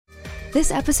This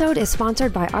episode is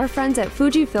sponsored by our friends at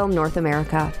Fujifilm North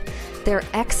America. Their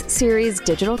X-Series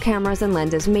digital cameras and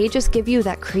lenses may just give you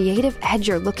that creative edge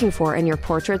you're looking for in your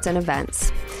portraits and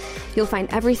events. You'll find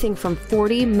everything from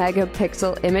 40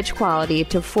 megapixel image quality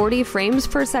to 40 frames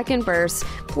per second bursts,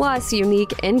 plus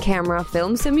unique in-camera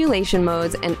film simulation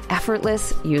modes and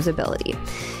effortless usability.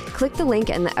 Click the link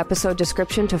in the episode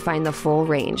description to find the full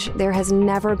range. There has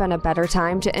never been a better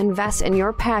time to invest in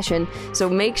your passion, so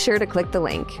make sure to click the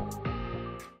link.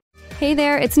 Hey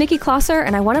there, it's Nikki Klosser,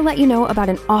 and I want to let you know about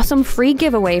an awesome free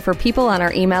giveaway for people on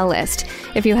our email list.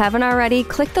 If you haven't already,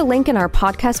 click the link in our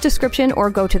podcast description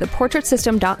or go to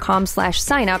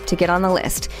theportraitsystem.com/sign-up to get on the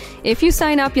list. If you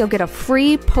sign up, you'll get a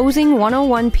free Posing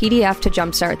 101 PDF to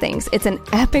jumpstart things. It's an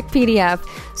epic PDF,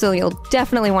 so you'll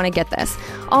definitely want to get this.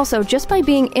 Also, just by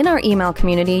being in our email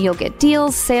community, you'll get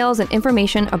deals, sales, and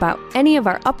information about any of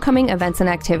our upcoming events and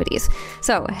activities.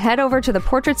 So head over to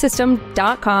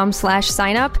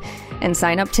theportraitsystem.com/sign-up and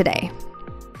sign up today.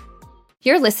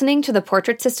 You're listening to the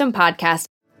Portrait System podcast.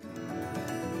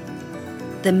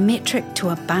 The metric to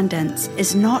abundance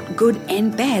is not good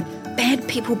and bad. Bad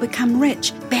people become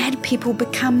rich. Bad people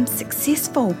become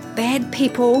successful. Bad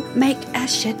people make a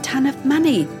shit ton of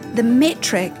money. The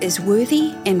metric is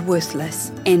worthy and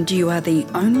worthless, and you are the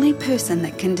only person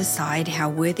that can decide how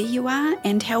worthy you are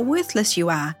and how worthless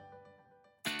you are.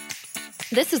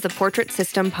 This is the Portrait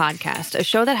System podcast, a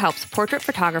show that helps portrait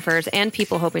photographers and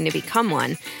people hoping to become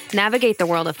one navigate the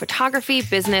world of photography,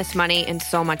 business, money, and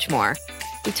so much more.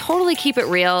 We totally keep it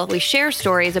real. We share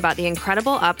stories about the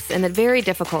incredible ups and the very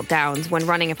difficult downs when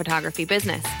running a photography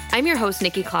business. I'm your host,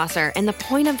 Nikki Klosser, and the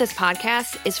point of this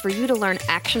podcast is for you to learn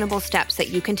actionable steps that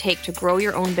you can take to grow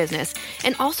your own business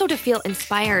and also to feel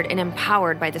inspired and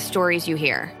empowered by the stories you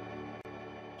hear.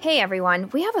 Hey everyone,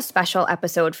 we have a special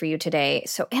episode for you today.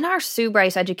 So in our Sue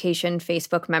Bryce Education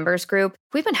Facebook members group,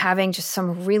 we've been having just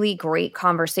some really great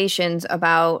conversations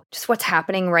about just what's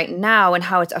happening right now and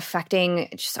how it's affecting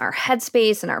just our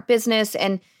headspace and our business.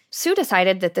 And Sue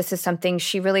decided that this is something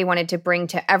she really wanted to bring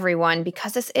to everyone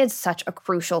because this is such a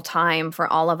crucial time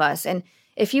for all of us. And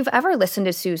if you've ever listened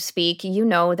to Sue speak, you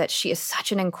know that she is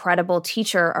such an incredible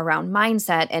teacher around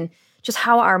mindset and just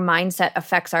how our mindset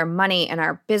affects our money and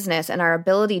our business and our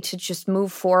ability to just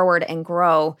move forward and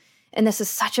grow. And this is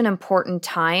such an important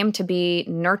time to be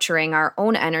nurturing our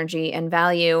own energy and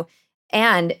value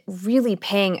and really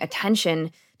paying attention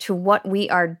to what we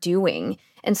are doing.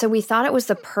 And so we thought it was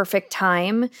the perfect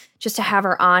time just to have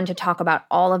her on to talk about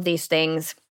all of these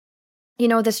things. You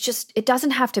know, it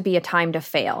doesn't have to be a time to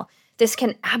fail. This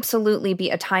can absolutely be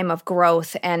a time of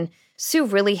growth. And Sue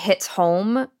really hits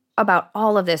home about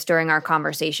all of this during our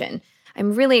conversation.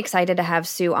 I'm really excited to have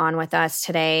Sue on with us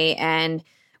today, and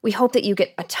we hope that you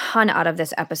get a ton out of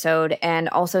this episode and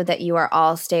also that you are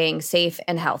all staying safe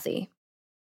and healthy.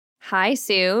 Hi,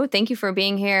 Sue. Thank you for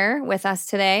being here with us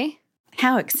today.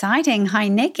 How exciting. Hi,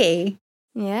 Nikki.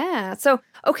 Yeah. So,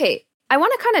 okay, I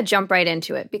want to kind of jump right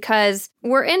into it because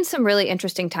we're in some really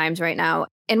interesting times right now.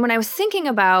 And when I was thinking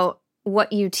about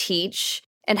what you teach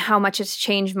and how much it's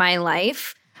changed my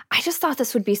life, I just thought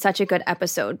this would be such a good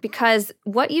episode because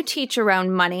what you teach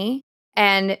around money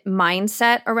and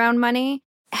mindset around money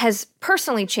has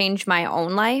personally changed my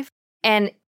own life.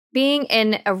 And being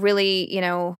in a really,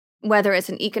 whether it's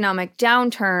an economic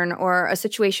downturn or a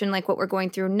situation like what we're going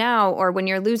through now, or when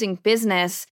you're losing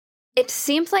business, it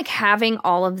seems like having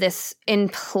all of this in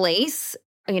place,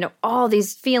 all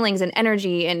these feelings and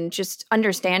energy and just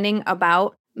understanding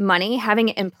about money, having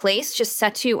it in place just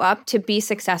sets you up to be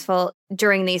successful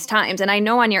during these times. And I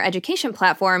know on your education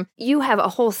platform, you have a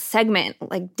whole segment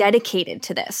dedicated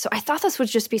to this. So I thought this would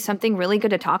just be something really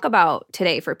good to talk about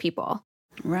today for people.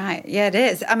 Right. Yeah, it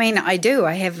is. I mean, I do.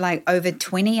 I have over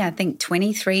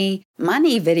 23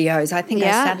 money videos. I think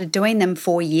I started doing them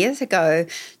 4 years ago.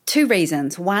 2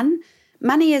 reasons. One,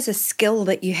 money is a skill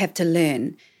that you have to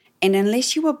learn. And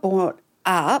unless you were brought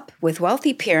up with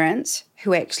wealthy parents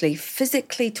who actually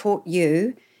physically taught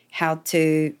you how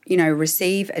to,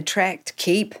 receive, attract,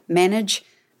 keep, manage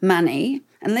money,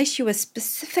 unless you were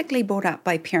specifically brought up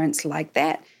by parents like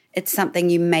that, it's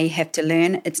something you may have to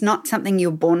learn. It's not something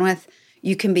you're born with.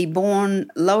 You can be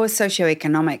born lower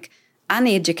socioeconomic,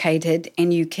 uneducated,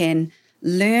 and you can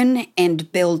learn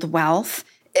and build wealth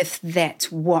if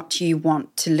that's what you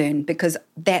want to learn, because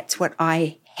that's what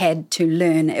I had to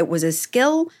learn. It was a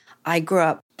skill. I grew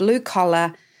up blue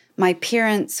collar. My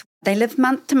parents, they lived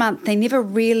month to month. They never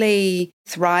really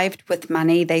thrived with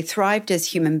money. They thrived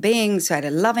as human beings. So I had a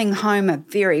loving home, a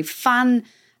very fun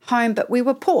home, but we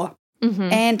were poor.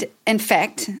 Mm-hmm. And in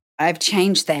fact, I've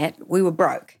changed that. We were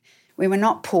broke. We were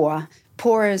not poor.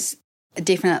 Poor is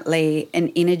definitely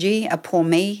an energy, a poor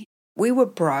me. We were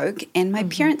broke, and my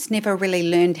parents never really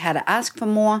learned how to ask for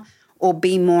more or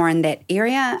be more in that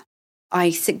area.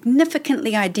 I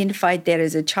significantly identified that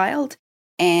as a child.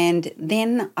 And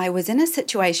then I was in a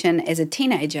situation as a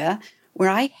teenager where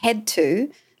I had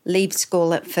to leave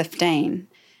school at 15.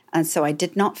 And so I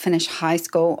did not finish high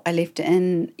school. I left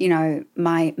in,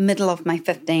 my middle of my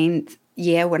 15th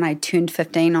year when I turned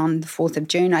 15 on the 4th of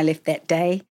June. I left that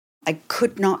day. I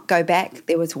could not go back.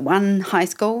 There was one high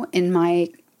school in my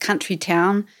country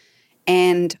town,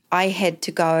 and I had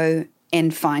to go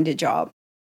and find a job.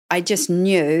 I just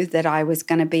knew that I was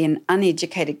going to be an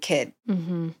uneducated kid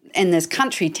in this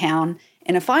country town.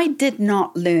 And if I did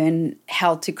not learn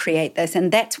how to create this,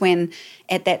 and that's when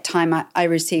at that time I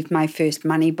received my first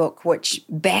money book, which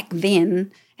back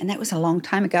then, and that was a long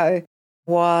time ago,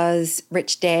 was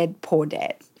Rich Dad, Poor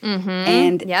Dad.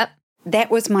 And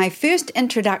that was my first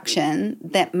introduction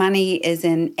that money is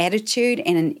an attitude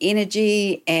and an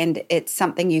energy, and it's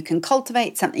something you can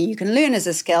cultivate, something you can learn as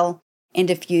a skill. And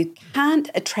if you can't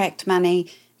attract money,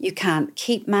 you can't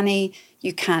keep money,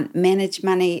 you can't manage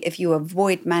money. If you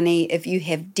avoid money, if you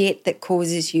have debt that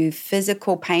causes you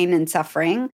physical pain and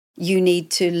suffering, you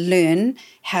need to learn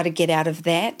how to get out of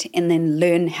that and then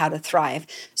learn how to thrive.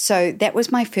 So that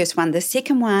was my first one. The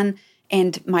second one,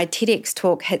 and my TEDx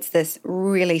talk hits this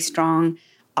really strong.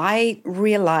 I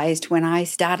realized when I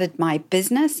started my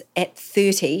business at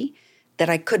 30 that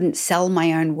I couldn't sell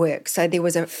my own work. So there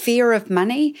was a fear of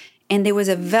money, and there was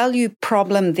a value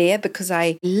problem there because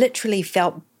I literally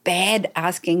felt bad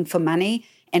asking for money,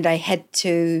 and I had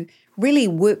to really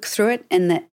work through it in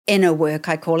the inner work,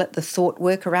 I call it, the thought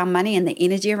work around money and the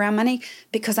energy around money,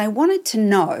 because I wanted to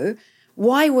know,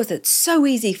 why was it so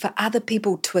easy for other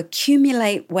people to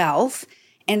accumulate wealth,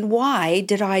 and why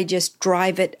did I just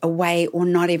drive it away or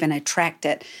not even attract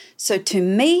it? So to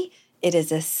me, it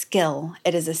is a skill.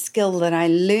 It is a skill that I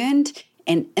learned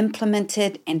and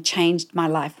implemented and changed my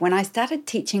life. When I started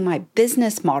teaching my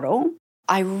business model,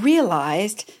 I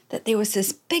realized that there was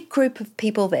this big group of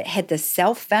people that had the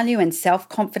self-value and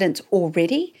self-confidence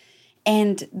already,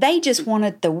 and they just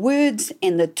wanted the words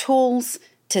and the tools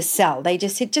to sell. They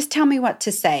just said, just tell me what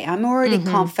to say. I'm already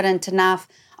confident enough.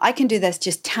 I can do this.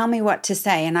 Just tell me what to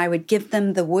say. And I would give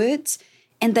them the words,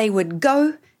 and they would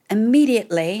go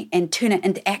immediately and turn it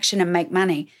into action and make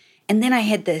money. And then I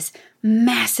had this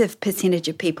massive percentage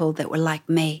of people that were like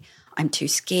me. I'm too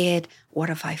scared. What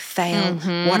if I fail?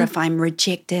 What if I'm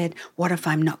rejected? What if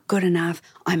I'm not good enough?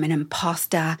 I'm an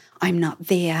imposter. I'm not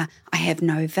there. I have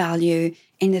no value.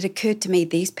 And it occurred to me,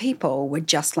 these people were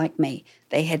just like me.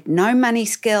 They had no money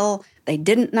skill. They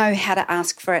didn't know how to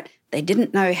ask for it. They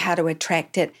didn't know how to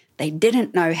attract it. They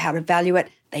didn't know how to value it.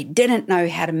 They didn't know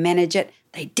how to manage it.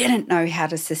 They didn't know how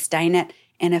to sustain it.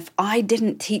 And if I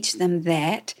didn't teach them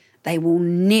that, they will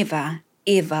never,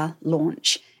 ever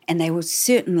launch. And they will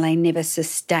certainly never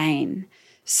sustain.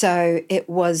 So it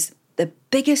was the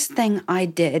biggest thing I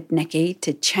did, Nikki,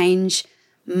 to change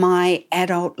my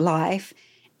adult life.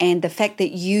 And the fact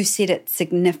that you said it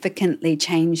significantly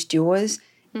changed yours,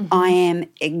 I am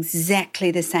exactly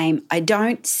the same. I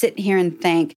don't sit here and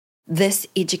think this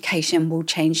education will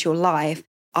change your life.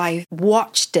 I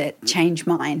watched it change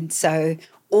mine. So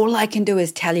all I can do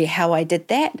is tell you how I did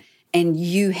that. And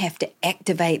you have to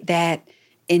activate that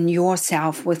in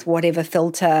yourself with whatever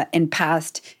filter and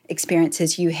past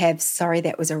experiences you have. Sorry,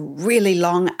 that was a really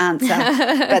long answer,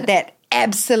 but that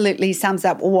absolutely sums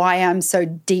up why I'm so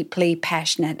deeply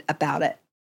passionate about it.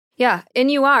 Yeah, and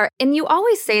you are. And you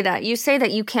always say that. You say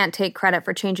that you can't take credit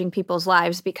for changing people's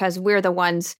lives because we're the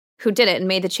ones who did it and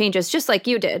made the changes, just like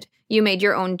you did. You made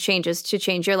your own changes to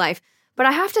change your life. But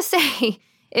I have to say,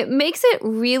 it makes it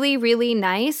really, really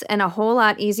nice and a whole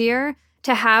lot easier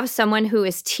to have someone who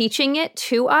is teaching it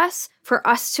to us for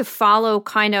us to follow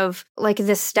kind of like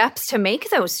the steps to make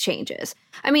those changes.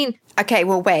 I mean... Okay,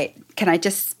 well, wait. Can I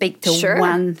just speak to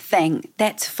one thing?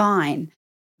 That's fine.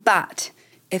 But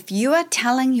if you are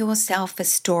telling yourself a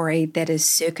story that is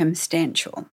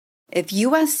circumstantial, if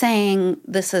you are saying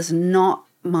this is not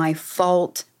my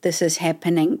fault, this is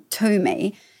happening to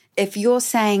me, if you're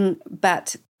saying,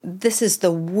 but this is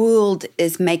the world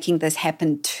is making this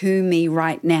happen to me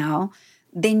right now,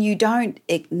 then you don't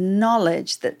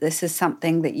acknowledge that this is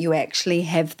something that you actually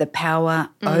have the power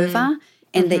over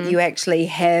and that you actually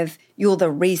have, you're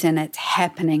the reason it's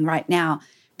happening right now.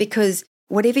 Because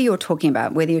whatever you're talking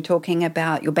about, whether you're talking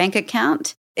about your bank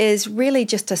account, is really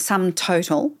just a sum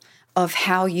total of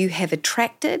how you have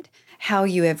attracted, how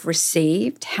you have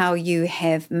received, how you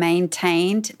have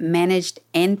maintained, managed,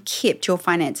 and kept your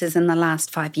finances in the last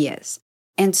 5 years.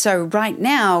 And so right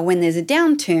now, when there's a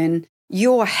downturn,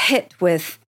 you're hit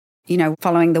with,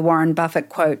 following the Warren Buffett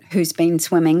quote, who's been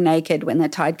swimming naked when the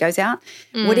tide goes out?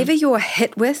 Whatever you're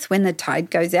hit with when the tide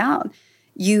goes out,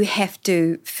 you have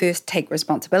to first take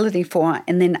responsibility for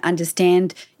and then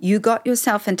understand you got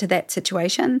yourself into that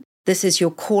situation. This is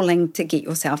your calling to get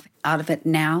yourself out of it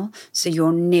now, so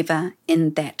you're never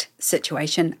in that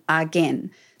situation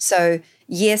again. So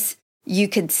yes, you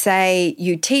could say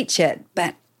you teach it,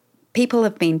 but people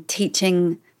have been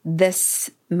teaching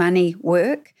this money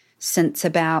work since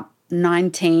about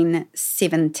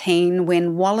 1917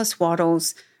 when Wallace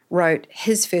Wattles wrote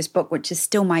his first book, which is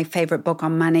still my favorite book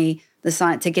on money, The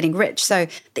Science of Getting Rich. So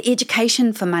the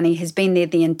education for money has been there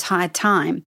the entire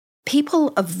time.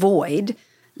 People avoid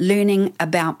learning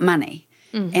about money.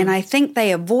 And I think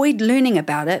they avoid learning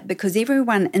about it because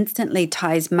everyone instantly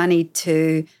ties money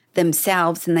to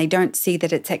themselves and they don't see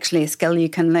that it's actually a skill you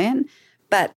can learn.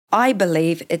 But I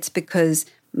believe it's because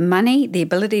money, the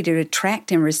ability to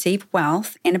attract and receive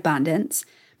wealth and abundance,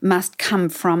 must come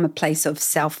from a place of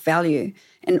self-value.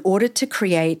 In order to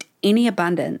create any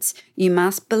abundance, you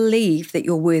must believe that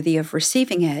you're worthy of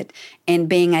receiving it and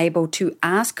being able to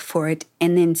ask for it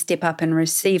and then step up and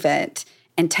receive it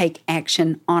and take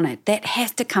action on it. That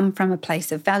has to come from a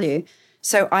place of value.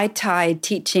 So I tied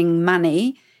teaching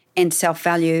money and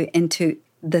self-value into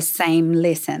the same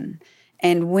lesson.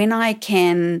 And when I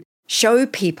can show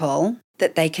people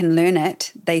that they can learn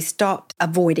it, they stop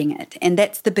avoiding it. And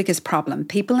that's the biggest problem.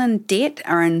 People in debt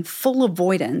are in full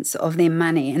avoidance of their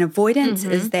money. And avoidance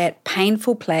is that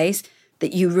painful place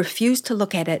that you refuse to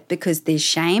look at it because there's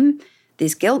shame,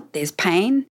 there's guilt, there's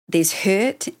pain, there's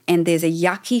hurt, and there's a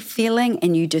yucky feeling,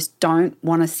 and you just don't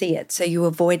want to see it. So you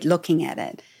avoid looking at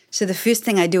it. So the first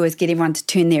thing I do is get everyone to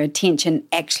turn their attention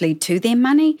actually to their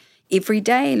money every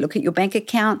day. Look at your bank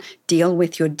account, deal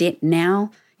with your debt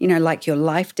now, like your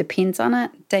life depends on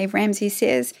it, Dave Ramsey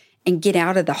says, and get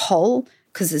out of the hole,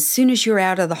 because as soon as you're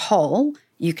out of the hole,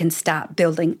 you can start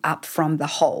building up from the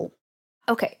hole.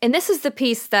 Okay, and this is the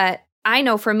piece that I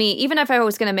know for me, even if I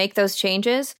was going to make those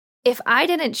changes, if I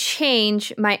didn't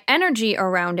change my energy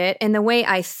around it and the way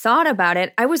I thought about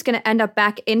it, I was going to end up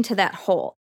back into that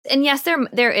hole. And yes,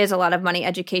 there is a lot of money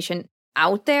education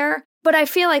out there, but I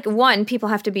feel like, one, people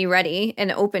have to be ready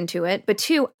and open to it. But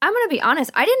two, I'm going to be honest,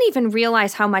 I didn't even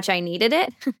realize how much I needed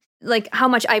it, like how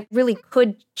much I really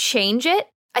could change it.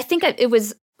 I think it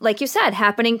was, like you said,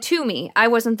 happening to me. I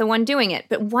wasn't the one doing it.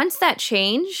 But once that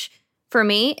changed for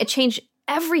me, it changed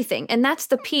everything. And that's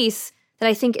the piece that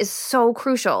I think is so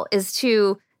crucial, is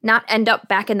to not end up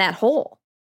back in that hole.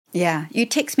 Yeah. You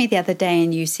texted me the other day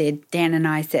and you said, Dan and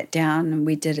I sat down and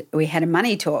we had a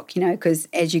money talk, because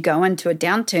as you go into a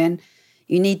downturn,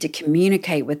 you need to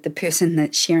communicate with the person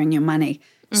that's sharing your money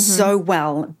so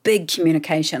well. Big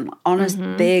communication, honest,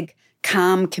 big,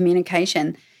 calm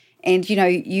communication. And,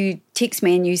 you text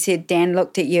me and you said, Dan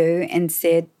looked at you and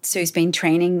said, Sue's been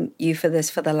training you for this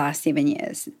for the last 7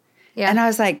 years. Yeah. And I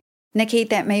was like, Nikki,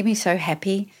 that made me so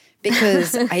happy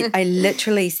because I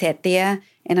literally sat there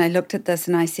and I looked at this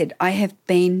and I said, I have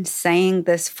been saying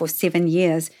this for 7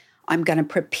 years. I'm going to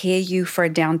prepare you for a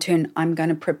downturn. I'm going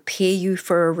to prepare you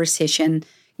for a recession.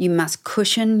 You must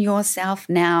cushion yourself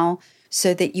now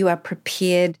so that you are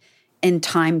prepared in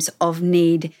times of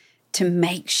need to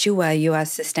make sure you are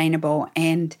sustainable.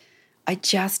 And I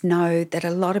just know that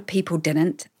a lot of people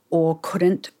didn't or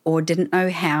couldn't or didn't know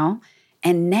how.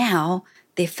 And now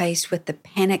they're faced with the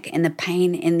panic and the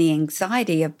pain and the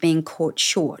anxiety of being caught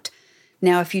short.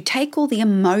 Now, if you take all the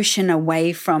emotion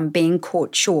away from being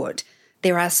caught short,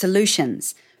 there are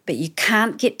solutions, but you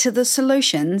can't get to the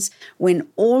solutions when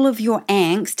all of your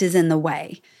angst is in the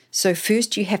way. So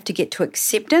first you have to get to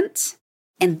acceptance,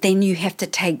 and then you have to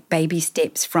take baby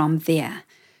steps from there.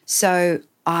 So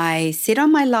I said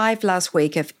on my live last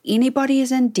week, if anybody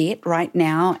is in debt right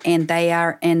now and they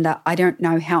are in the, I don't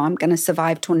know how I'm going to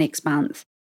survive till next month,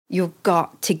 you've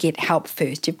got to get help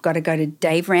first. You've got to go to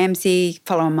Dave Ramsey,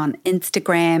 follow him on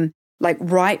Instagram, like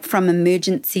right from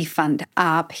emergency fund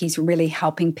up. He's really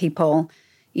helping people.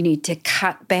 You need to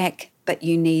cut back, but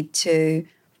you need to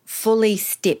fully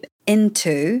step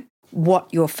into what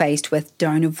you're faced with.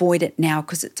 Don't avoid it now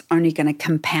because it's only going to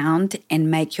compound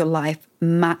and make your life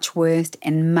much worse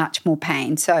and much more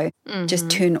pain. So just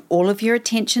turn all of your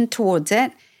attention towards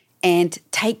it and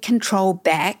take control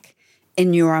back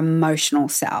in your emotional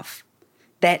self.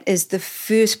 That is the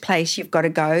first place you've got to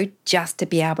go just to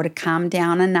be able to calm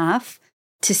down enough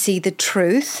to see the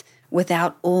truth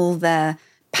without all the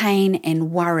pain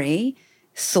and worry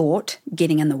thought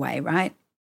getting in the way, right?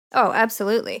 Oh,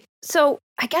 absolutely. So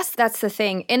I guess that's the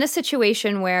thing. In a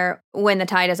situation where when the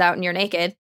tide is out and you're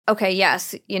naked, okay,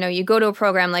 yes, you go to a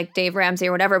program like Dave Ramsey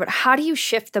or whatever, but how do you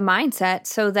shift the mindset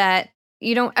so that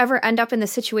you don't ever end up in the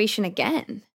situation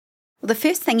again? Well, the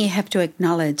first thing you have to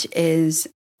acknowledge is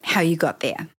how you got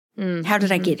there. How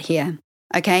did I get here?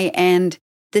 Okay. And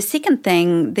the second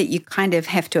thing that you kind of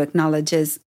have to acknowledge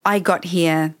is I got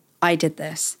here, I did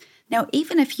this. Now,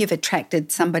 even if you've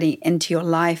attracted somebody into your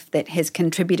life that has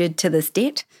contributed to this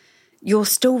debt, you're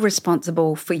still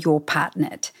responsible for your part in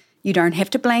it. You don't have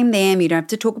to blame them. You don't have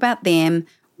to talk about them.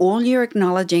 All you're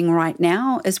acknowledging right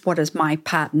now is what is my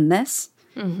part in this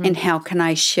and how can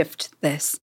I shift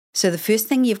this? So the first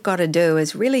thing you've got to do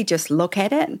is really just look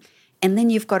at it, and then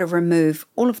you've got to remove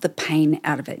all of the pain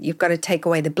out of it. You've got to take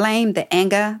away the blame, the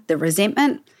anger, the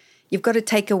resentment. You've got to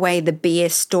take away the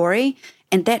BS story,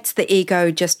 and that's the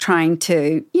ego just trying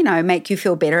to, make you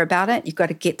feel better about it. You've got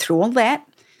to get through all that.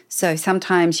 So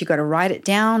sometimes you've got to write it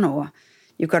down, or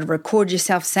you've got to record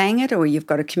yourself saying it, or you've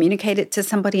got to communicate it to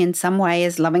somebody in some way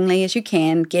as lovingly as you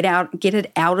can. Get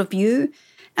it out of you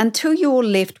until you're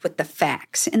left with the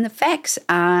facts. And the facts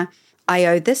are, I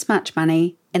owe this much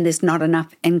money and there's not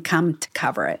enough income to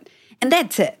cover it. And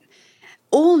that's it.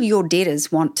 All your debtors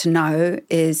want to know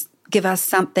is give us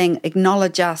something,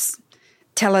 acknowledge us,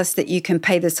 tell us that you can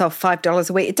pay this off $5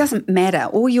 a week. It doesn't matter.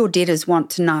 All your debtors want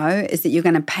to know is that you're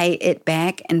going to pay it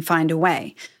back and find a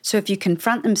way. So if you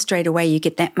confront them straight away, you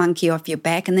get that monkey off your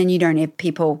back, and then you don't have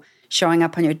people showing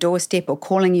up on your doorstep or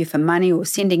calling you for money or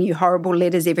sending you horrible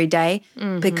letters every day,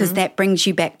 because that brings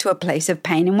you back to a place of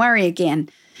pain and worry again.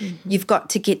 You've got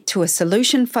to get to a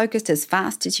solution focused as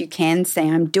fast as you can, say,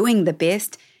 I'm doing the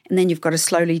best, and then you've got to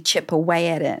slowly chip away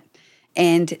at it.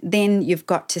 And then you've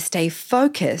got to stay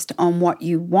focused on what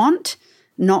you want,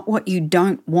 not what you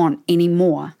don't want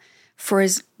anymore. For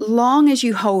as long as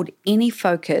you hold any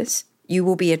focus, you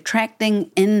will be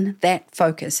attracting in that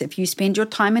focus. If you spend your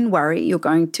time in worry, you're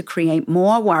going to create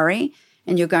more worry,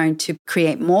 and you're going to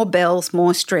create more bills,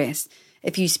 more stress.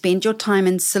 If you spend your time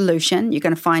in solution, you're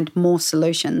going to find more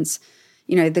solutions.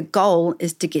 The goal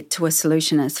is to get to a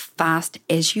solution as fast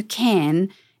as you can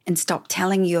and stop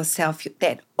telling yourself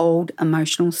that old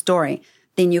emotional story.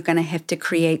 Then you're going to have to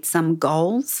create some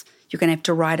goals. You're going to have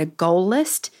to write a goal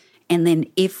list, and then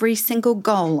every single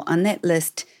goal on that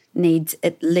list needs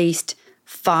at least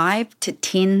 5 to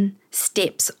 10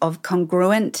 steps of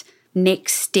congruent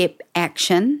next step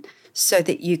action so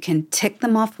that you can tick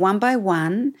them off one by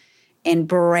one and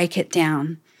break it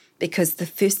down. Because the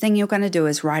first thing you're going to do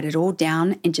is write it all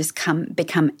down and just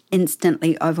become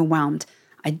instantly overwhelmed.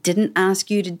 I didn't ask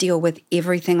you to deal with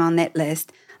everything on that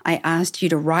list. I asked you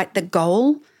to write the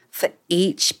goal for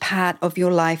each part of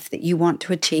your life that you want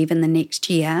to achieve in the next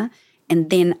year. And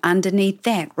then underneath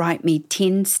that, write me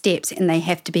 10 steps, and they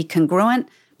have to be congruent.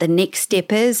 The next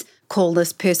step is call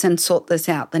this person, sort this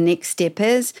out. The next step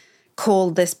is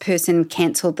call this person,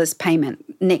 cancel this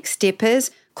payment. Next step is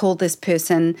call this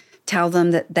person, tell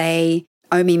them that they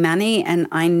owe me money and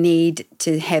I need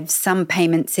to have some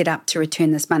payment set up to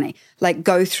return this money. Like,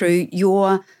 go through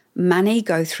your money,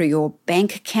 go through your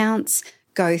bank accounts,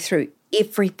 go through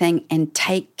everything and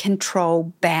take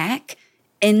control back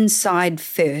inside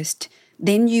first.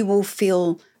 Then you will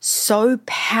feel so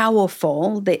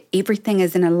powerful that everything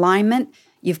is in alignment.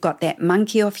 You've got that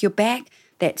monkey off your back.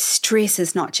 That stress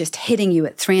is not just hitting you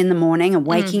at 3 a.m. and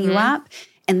waking you up.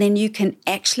 And then you can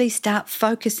actually start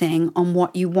focusing on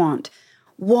what you want.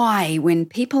 Why, when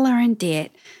people are in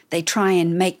debt, they try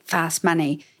and make fast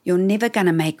money. You're never going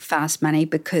to make fast money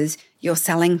because you're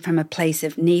selling from a place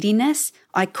of neediness.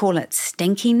 I call it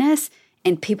stinkiness,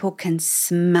 and people can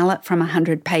smell it from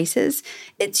 100 paces.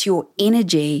 It's your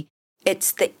energy.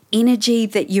 It's the energy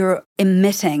that you're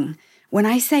emitting. When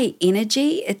I say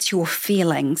energy, it's your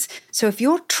feelings. So if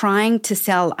you're trying to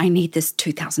sell, I need this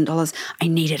 $2,000, I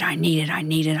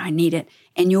need it,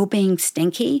 and you're being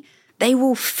stinky, they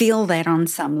will feel that on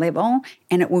some level,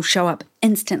 and it will show up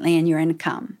instantly in your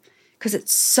income because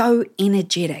it's so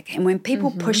energetic. And when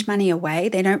people push money away,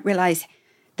 they don't realize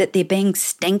that they're being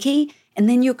stinky, and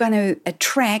then you're going to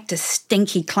attract a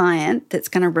stinky client that's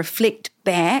going to reflect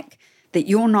back that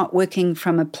you're not working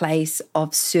from a place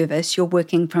of service, you're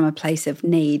working from a place of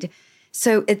need.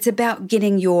 So it's about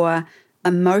getting your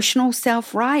emotional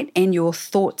self right and your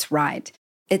thoughts right.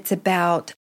 It's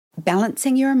about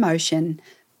balancing your emotion,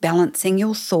 balancing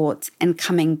your thoughts, and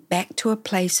coming back to a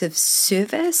place of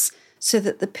service so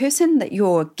that the person that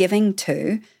you're giving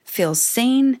to feels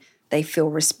seen, they feel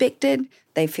respected,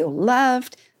 they feel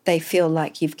loved, they feel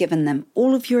like you've given them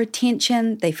all of your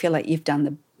attention, they feel like you've done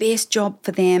the best job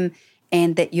for them,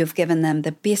 and that you've given them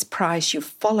the best price, you've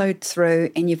followed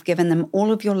through, and you've given them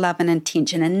all of your love and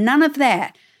attention. And none of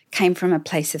that came from a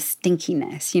place of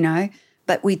stinkiness,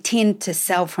 but we tend to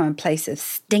sell from a place of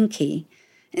stinky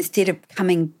instead of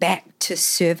coming back to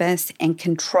service and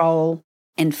control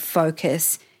and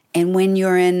focus. And when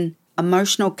you're in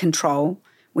emotional control,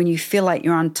 when you feel like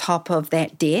you're on top of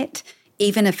that debt,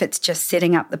 even if it's just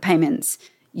setting up the payments,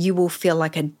 you will feel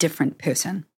like a different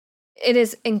person. It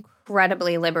is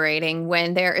incredibly liberating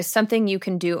when there is something you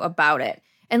can do about it.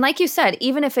 And like you said,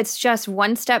 even if it's just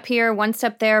one step here, one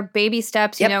step there, baby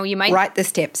steps, Yep. you might write the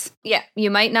steps. Yeah, you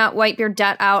might not wipe your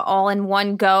debt out all in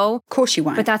one go. Of course you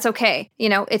won't. But that's okay.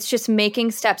 It's just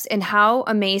making steps, and how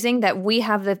amazing that we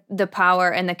have the power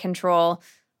and the control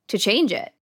to change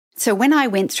it. So when I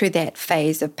went through that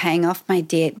phase of paying off my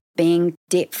debt, being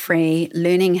debt-free,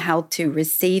 learning how to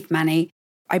receive money,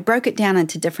 I broke it down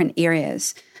into different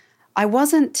areas. I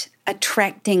wasn't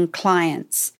attracting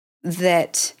clients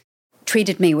that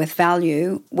treated me with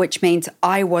value, which means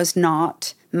I was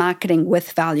not marketing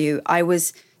with value. I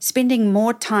was spending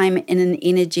more time in an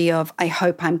energy of, I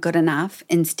hope I'm good enough,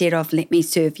 instead of let me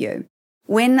serve you.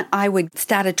 When I would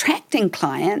start attracting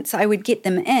clients, I would get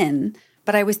them in,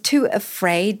 but I was too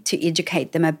afraid to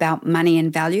educate them about money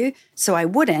and value, so I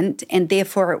wouldn't, and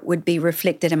therefore it would be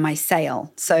reflected in my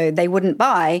sale. So they wouldn't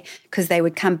buy because they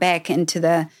would come back into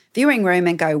the viewing room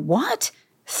and go, what?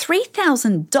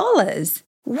 $3,000?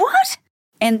 What?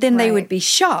 And then they would be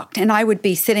shocked, and I would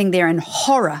be sitting there in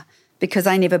horror because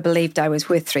I never believed I was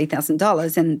worth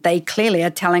 $3,000, and they clearly are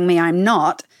telling me I'm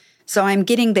not. So I'm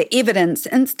getting the evidence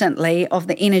instantly of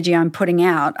the energy I'm putting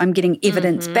out. I'm getting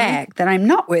evidence back that I'm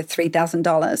not worth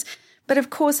 $3,000. But of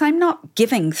course, I'm not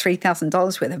giving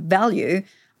 $3,000 worth of value.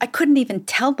 I couldn't even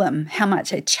tell them how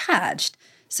much I charged.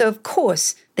 So of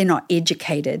course, they're not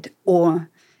educated or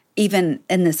even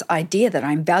in this idea that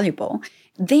I'm valuable.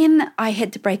 Then I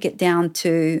had to break it down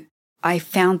to, I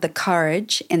found the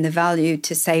courage and the value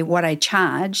to say what I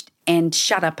charged and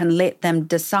shut up and let them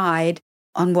decide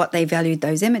on what they valued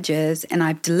those images, and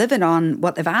I've delivered on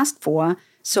what they've asked for,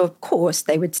 so of course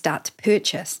they would start to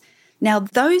purchase. Now,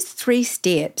 those 3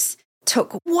 steps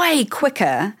took way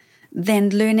quicker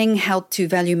than learning how to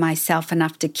value myself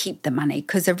enough to keep the money,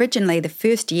 because originally the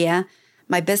first year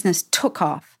my business took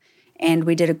off, and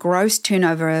we did a gross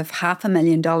turnover of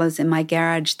 $500,000 in my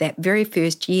garage that very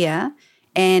first year,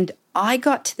 and I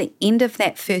got to the end of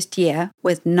that first year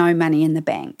with no money in the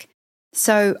bank.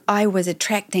 So I was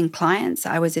attracting clients,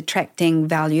 I was attracting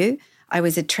value, I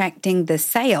was attracting the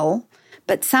sale,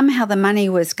 but somehow the money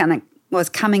was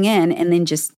coming in and then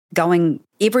just going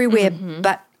everywhere,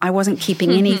 but I wasn't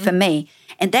keeping any for me.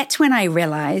 And that's when I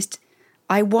realized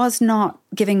I was not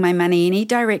giving my money any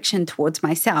direction towards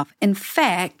myself. In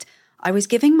fact, I was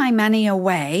giving my money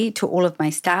away to all of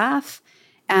my staff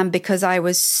because I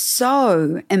was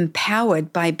so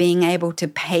empowered by being able to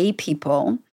pay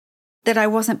people that I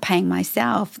wasn't paying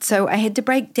myself. So I had to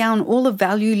break down all the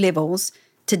value levels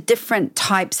to different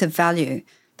types of value.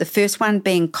 The first one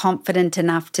being confident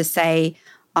enough to say,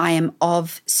 I am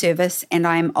of service and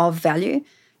I am of value.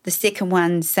 The second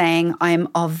one saying, I am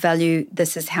of value,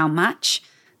 this is how much.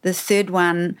 The third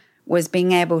one was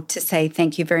being able to say,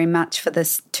 thank you very much for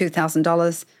this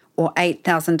 $2,000 or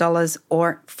 $8,000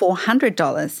 or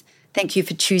 $400. Thank you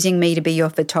for choosing me to be your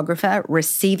photographer,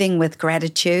 receiving with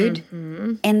gratitude.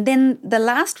 And then the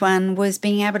last one was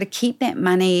being able to keep that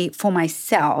money for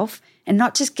myself and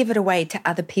not just give it away to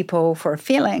other people for a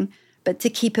feeling, but to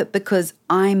keep it because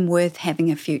I'm worth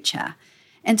having a future.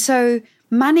 And so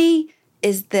money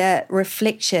is the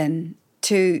reflection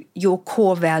to your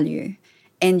core value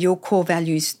and your core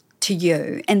values to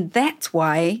you. And that's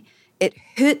why it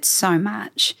hurts so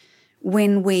much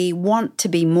when we want to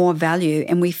be more value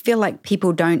and we feel like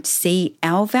people don't see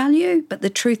our value. But the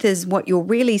truth is what you're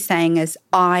really saying is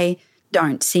I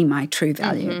don't see my true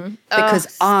value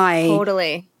because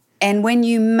Totally. And when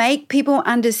you make people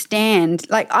understand,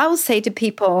 like I'll say to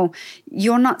people,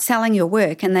 you're not selling your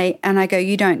work. And I go,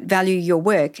 you don't value your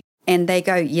work. And they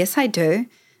go, yes, I do.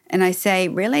 And I say,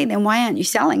 really? Then why aren't you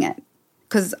selling it?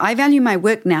 Because I value my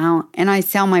work now and I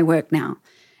sell my work now.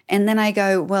 And then I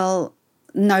go, well,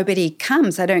 nobody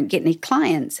comes. I don't get any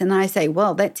clients. And I say,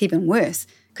 well, that's even worse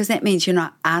because that means you're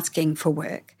not asking for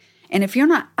work. And if you're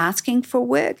not asking for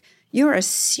work, you're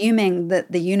assuming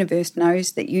that the universe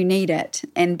knows that you need it.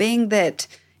 And being that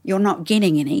you're not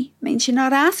getting any means you're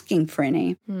not asking for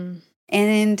any.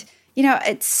 And,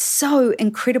 it's so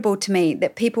incredible to me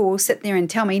that people will sit there and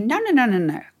tell me, no.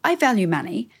 I value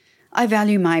money. I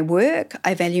value my work.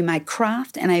 I value my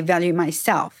craft and I value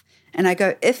myself. And I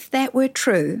go, if that were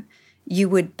true, you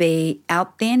would be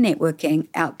out there networking,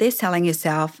 out there selling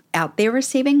yourself, out there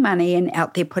receiving money and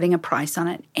out there putting a price on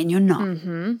it, and you're not.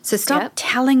 So stop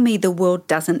telling me the world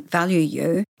doesn't value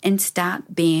you and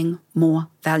start being more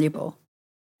valuable.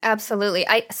 Absolutely.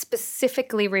 I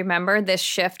specifically remember this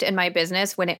shift in my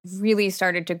business when it really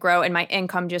started to grow and my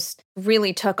income just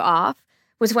really took off,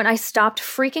 was when I stopped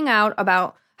freaking out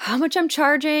about how much I'm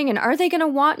charging and are they going to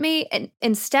want me, and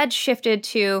instead shifted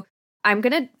to, I'm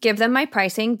going to give them my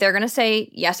pricing. They're going to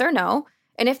say yes or no.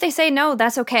 And if they say no,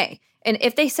 that's okay. And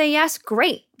if they say yes,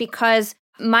 great, because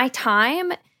my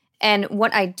time and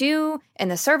what I do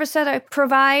and the service that I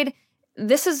provide,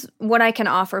 this is what I can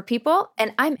offer people,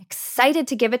 and I'm excited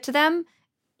to give it to them,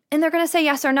 and they're going to say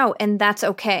yes or no, and that's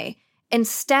okay.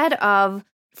 Instead of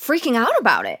freaking out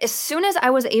about it, as soon as I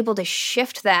was able to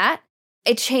shift that,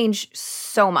 it changed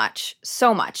so much,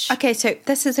 so much. Okay, so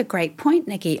this is a great point,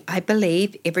 Nikki. I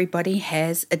believe everybody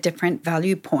has a different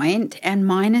value point, and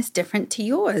mine is different to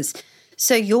yours.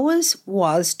 So yours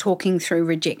was talking through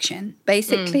rejection.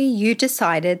 Basically, you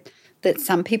decided that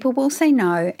some people will say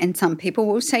no and some people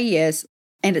will say yes,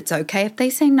 and it's okay if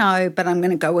they say no, but I'm going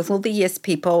to go with all the yes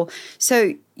people.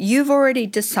 So you've already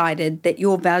decided that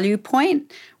your value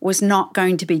point was not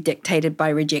going to be dictated by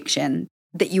rejection,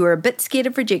 that you were a bit scared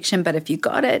of rejection, but if you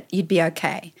got it, you'd be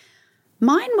okay.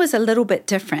 Mine was a little bit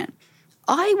different.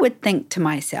 I would think to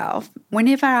myself,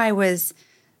 whenever I was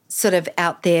sort of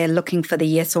out there looking for the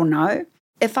yes or no,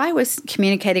 if I was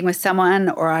communicating with someone,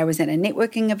 or I was at a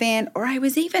networking event, or I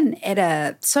was even at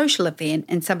a social event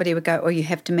and somebody would go, oh, you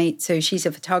have to meet, so she's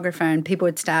a photographer, and people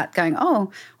would start going,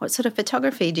 oh, what sort of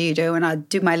photography do you do? And I'd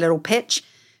do my little pitch,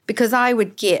 because I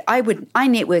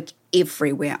network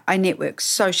everywhere. I network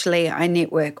socially, I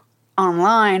network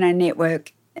online, I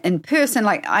network in person.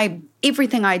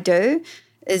 Everything I do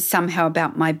is somehow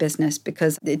about my business,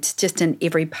 because it's just in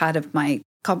every part of my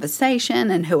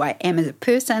conversation and who I am as a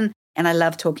person. And I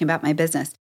love talking about my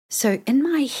business. So in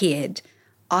my head,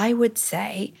 I would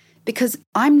say, because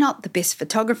I'm not the best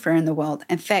photographer in the world.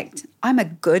 In fact, I'm a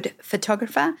good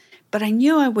photographer, but I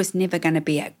knew I was never going to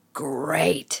be a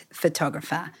great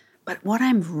photographer. But what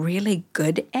I'm really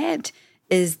good at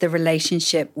is the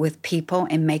relationship with people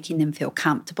and making them feel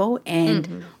comfortable.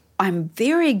 And I'm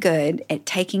very good at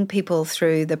taking people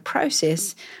through the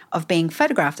process of being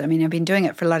photographed. I mean, I've been doing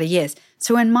it for a lot of years.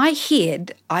 So in my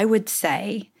head, I would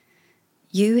say,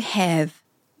 you have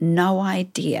no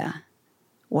idea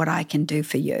what I can do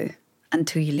for you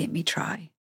until you let me try.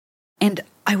 And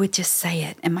I would just say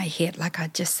it in my head,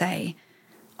 I'd just say,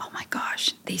 oh my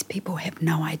gosh, these people have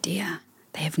no idea.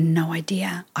 They have no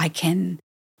idea. I can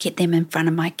get them in front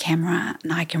of my camera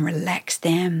and I can relax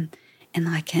them and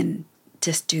I can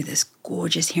just do this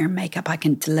gorgeous hair and makeup. I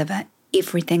can deliver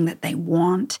everything that they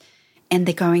want, and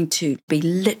they're going to be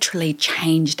literally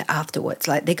changed afterwards.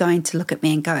 They're going to look at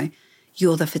me and go,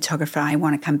 you're the photographer I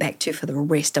want to come back to for the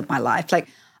rest of my life.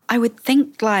 I would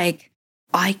think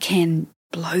I can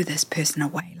blow this person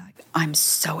away. I'm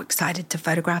so excited to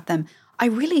photograph them. I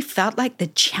really felt like the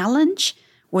challenge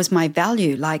was my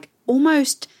value.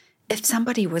 Almost if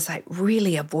somebody was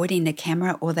really avoiding the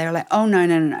camera, or they were like, oh,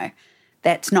 no,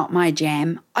 that's not my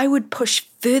jam, I would push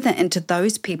further into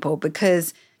those people,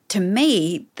 because to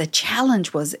me, the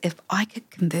challenge was, if I could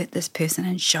convert this person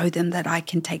and show them that I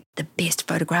can take the best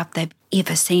photograph they've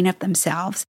ever seen of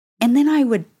themselves, and then I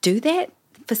would do that,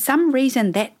 for some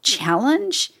reason, that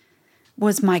challenge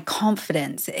was my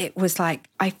confidence. It was I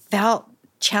felt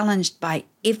challenged by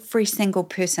every single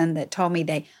person that told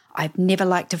me I've never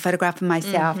liked to photograph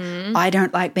myself. I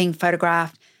don't like being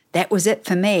photographed. That was it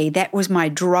for me. That was my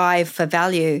drive for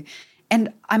value.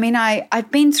 And I mean,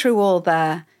 I've been through all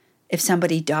the, if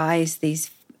somebody dies,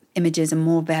 these images are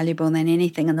more valuable than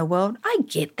anything in the world. I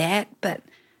get that. But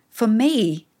for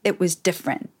me, it was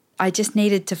different. I just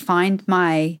needed to find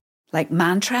my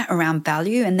mantra around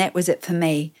value. And that was it for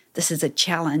me. This is a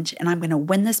challenge and I'm going to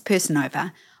win this person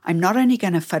over. I'm not only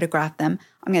going to photograph them,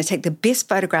 I'm going to take the best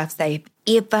photographs they've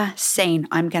ever seen.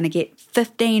 I'm going to get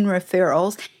 15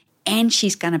 referrals, and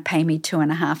she's going to pay me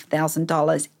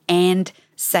 $2,500 and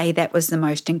say that was the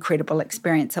most incredible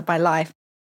experience of my life.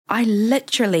 I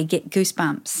literally get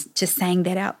goosebumps just saying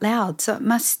that out loud. So it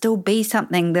must still be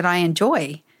something that I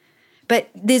enjoy.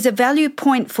 But there's a value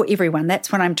point for everyone.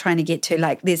 That's what I'm trying to get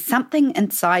to. There's something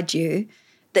inside you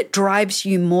that drives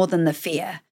you more than the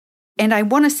fear. And I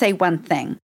want to say one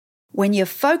thing. When you're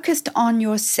focused on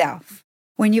yourself,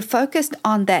 when you're focused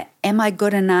on that, am I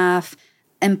good enough,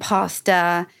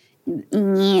 imposter,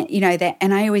 that,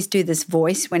 and I always do this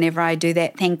voice whenever I do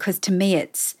that thing, because to me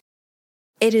it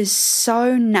is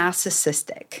so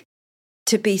narcissistic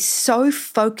to be so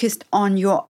focused on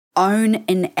your own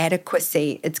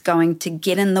inadequacy. It's going to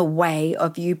get in the way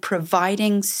of you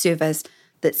providing service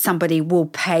that somebody will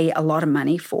pay a lot of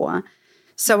money for.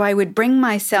 So I would bring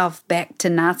myself back to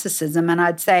narcissism and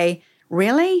I'd say,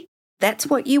 really? That's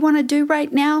what you want to do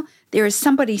right now? There is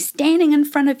somebody standing in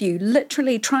front of you,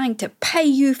 literally trying to pay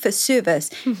you for service,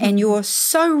 and you're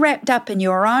so wrapped up in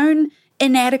your own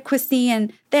inadequacy,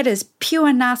 and that is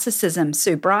pure narcissism,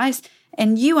 Sue Bryce,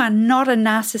 and you are not a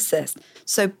narcissist.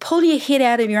 So pull your head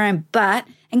out of your own butt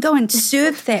and go and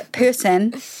serve that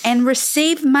person and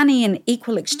receive money in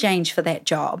equal exchange for that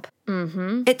job.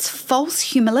 It's false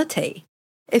humility.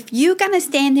 If you're going to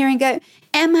stand there and go,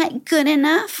 am I good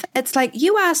enough? It's like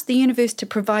you asked the universe to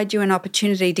provide you an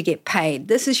opportunity to get paid.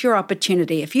 This is your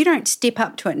opportunity. If you don't step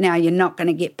up to it now, you're not going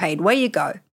to get paid. Where you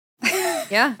go?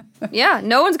 Yeah.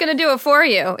 No one's going to do it for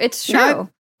you. It's true. No,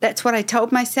 that's what I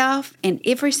told myself. And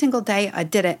every single day I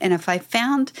did it. And if I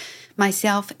found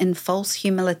myself in false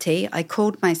humility, I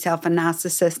called myself a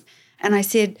narcissist. And I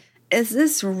said, is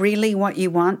this really what you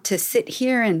want, to sit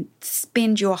here and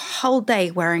spend your whole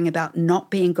day worrying about not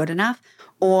being good enough,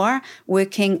 or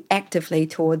working actively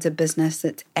towards a business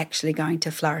that's actually going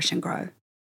to flourish and grow?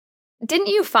 Didn't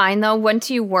you find, though, once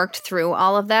you worked through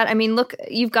all of that, I mean, look,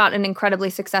 you've got an incredibly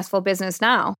successful business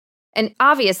now. And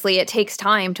obviously it takes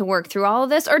time to work through all of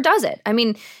this, or does it? I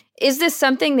mean, is this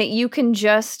something that you can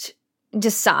just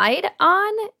decide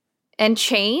on and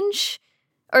change?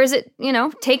 Or is it,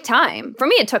 take time? For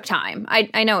me, it took time.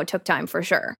 I know it took time for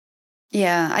sure.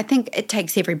 Yeah, I think it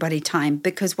takes everybody time,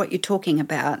 because what you're talking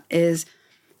about is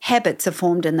habits are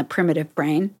formed in the primitive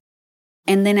brain.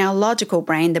 And then our logical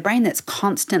brain, the brain that's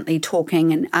constantly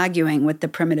talking and arguing with the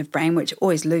primitive brain, which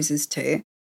always loses to,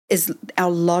 is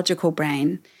our logical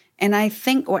brain. And I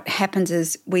think what happens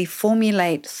is we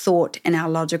formulate thought in our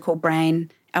logical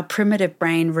brain. Our primitive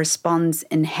brain responds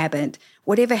in habit.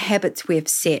 Whatever habits we've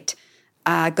set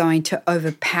are going to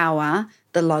overpower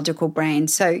the logical brain.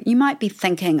 So you might be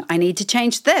thinking, I need to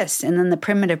change this. And then the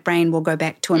primitive brain will go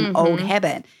back to an old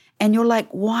habit. And you're like,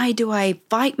 why do I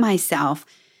fight myself?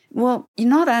 Well, you're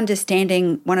not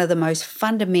understanding one of the most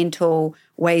fundamental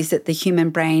ways that the human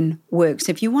brain works.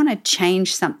 If you want to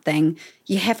change something,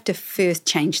 you have to first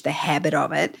change the habit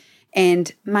of it.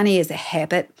 And money is a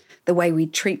habit. The way we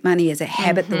treat money is a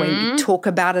habit. The way we talk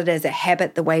about it is a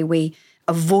habit. The way we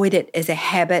avoid it is a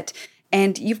habit.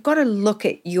 And you've got to look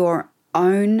at your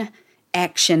own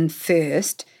action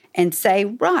first and say,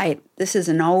 right, this is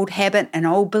an old habit, an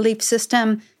old belief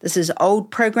system. This is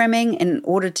old programming. In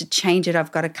order to change it,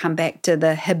 I've got to come back to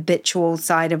the habitual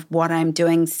side of what I'm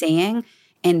doing, seeing,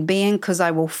 and being, because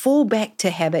I will fall back to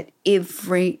habit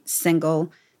every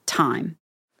single time.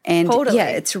 And yeah,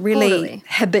 it's really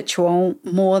habitual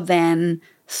more than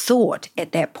thought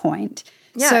at that point.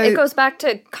 Yeah, so it goes back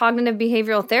to cognitive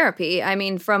behavioral therapy. I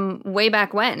mean, from way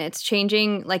back when. It's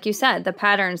changing, like you said, the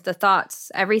patterns, the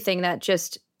thoughts, everything that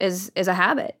just is a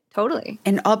habit. Totally.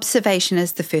 And observation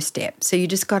is the first step. So you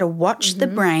just got to watch the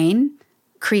brain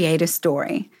create a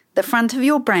story. The front of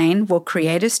your brain will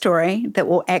create a story that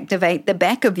will activate the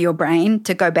back of your brain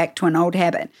to go back to an old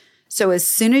habit. So as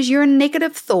soon as you're in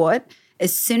negative thought,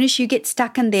 as soon as you get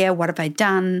stuck in there, what have I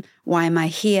done? Why am I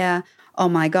here? Oh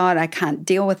my God, I can't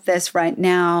deal with this right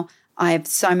now. I have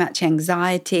so much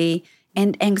anxiety.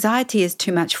 And anxiety is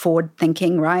too much forward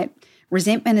thinking, right?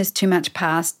 Resentment is too much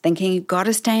past thinking. You've got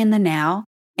to stay in the now.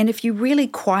 And if you really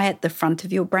quiet the front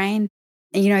of your brain,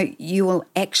 you will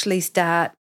actually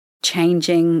start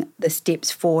changing the steps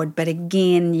forward. But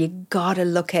again, you got to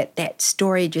look at that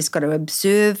story, just got to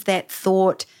observe that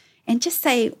thought and just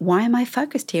say, why am I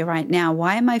focused here right now?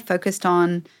 Why am I focused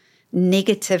on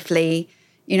negatively,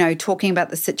 talking about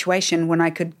the situation when I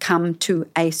could come to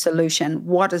a solution?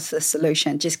 What is the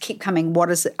solution? Just keep coming.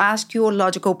 What is it? Ask your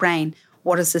logical brain,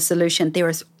 what is the solution? There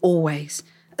is always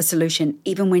a solution.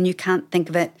 Even when you can't think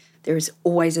of it, there is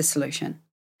always a solution.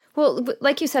 Well,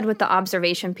 like you said with the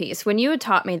observation piece, when you had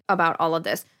taught me about all of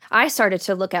this, I started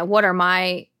to look at what are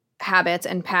my habits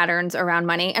and patterns around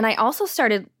money. And I also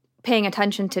started paying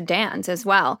attention to Dan's as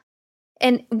well.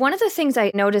 And one of the things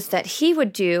I noticed that he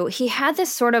would do, he had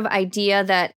this sort of idea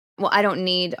that, well, I don't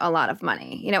need a lot of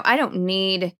money. I don't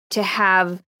need to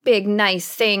have big, nice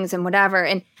things and whatever.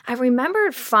 And I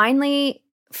remember finally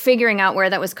figuring out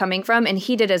where that was coming from, and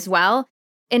he did as well.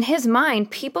 In his mind,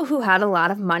 people who had a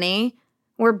lot of money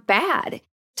were bad.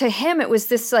 To him, it was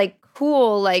this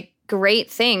cool, great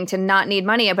thing to not need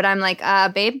money. But I'm like,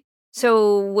 babe,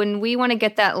 so when we want to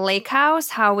get that lake house,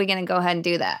 how are we going to go ahead and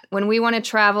do that? When we want to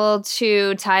travel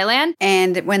to Thailand?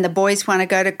 And when the boys want to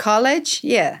go to college?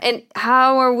 Yeah. And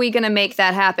how are we going to make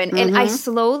that happen? And I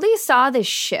slowly saw this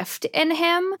shift in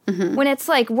him when it's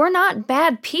like, we're not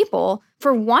bad people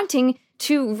for wanting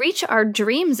to reach our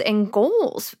dreams and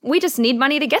goals. We just need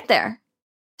money to get there.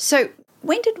 So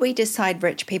when did we decide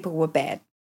rich people were bad?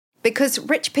 Because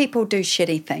rich people do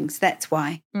shitty things. That's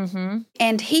why. Mm-hmm.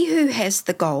 And he who has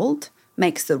the gold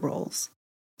makes the rules.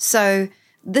 So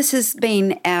this has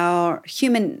been our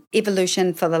human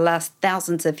evolution for the last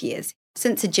thousands of years.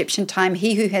 Since Egyptian time,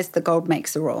 he who has the gold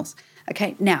makes the rules.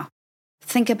 Okay, now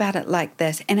think about it like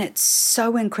this. And it's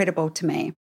so incredible to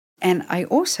me. And I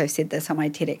also said this on my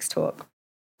TEDx talk.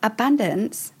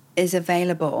 Abundance is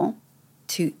available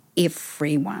to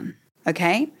everyone.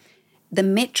 Okay? The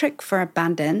metric for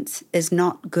abundance is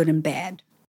not good and bad.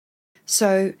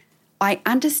 So I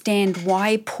understand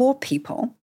why poor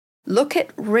people look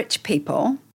at rich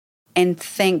people and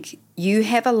think you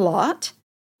have a lot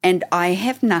and I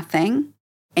have nothing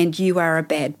and you are a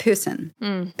bad person.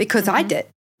 Because I did.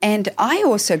 And I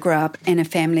also grew up in a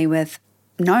family with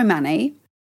no money,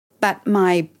 but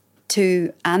my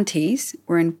two aunties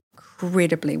were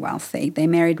incredibly wealthy. They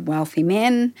married wealthy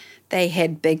men. They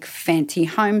had big fancy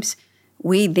homes.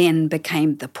 We then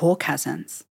became the poor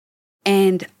cousins.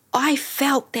 And I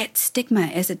felt that stigma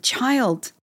as a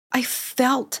child. I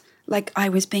felt like I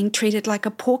was being treated like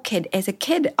a poor kid as a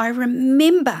kid. I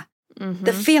remember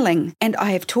the feeling, and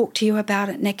I have talked to you about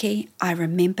it, Nikki. I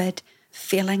remembered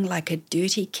feeling like a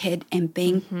dirty kid and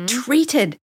being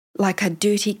treated like a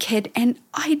dirty kid. And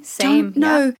I don't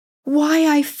know why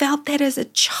I felt that as a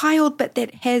child, but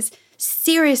that has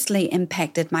seriously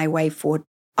impacted my way forward.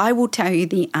 I will tell you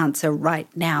the answer right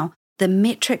now. The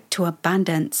metric to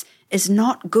abundance is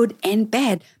not good and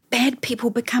bad. Bad people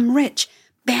become rich.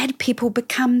 Bad people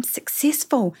become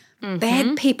successful.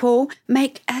 Bad people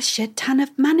make a shit ton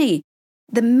of money.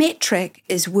 The metric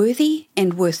is worthy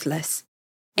and worthless.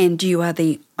 And you are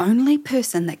the only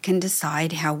person that can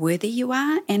decide how worthy you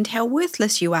are and how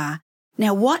worthless you are.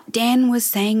 Now, what Dan was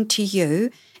saying to you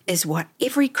is what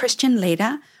every Christian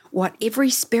leader, what every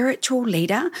spiritual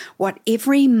leader, what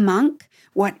every monk,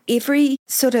 what every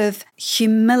sort of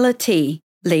humility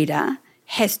leader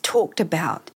has talked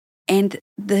about. And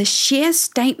the sheer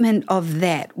statement of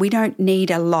that, we don't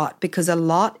need a lot because a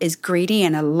lot is greedy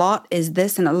and a lot is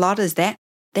this and a lot is that.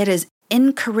 That is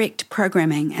incorrect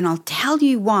programming. And I'll tell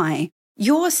you why.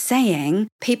 You're saying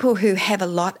people who have a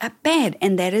lot are bad,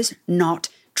 and that is not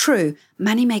true.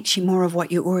 Money makes you more of what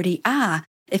you already are.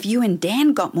 If you and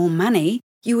Dan got more money,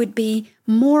 you would be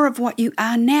more of what you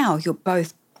are now. You're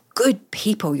both good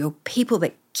people. You're people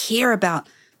that care about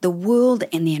the world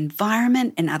and the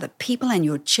environment and other people and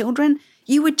your children.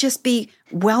 You would just be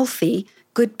wealthy,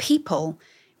 good people.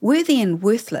 Worthy and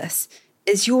worthless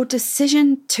is your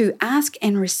decision to ask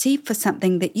and receive for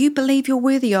something that you believe you're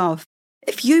worthy of.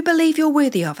 If you believe you're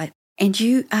worthy of it and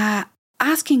you are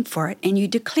asking for it and you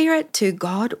declare it to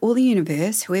God or the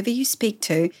universe, whoever you speak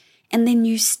to, and then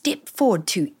you step forward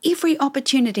to every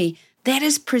opportunity that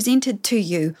is presented to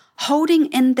you, holding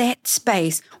in that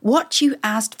space what you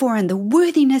asked for and the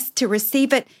worthiness to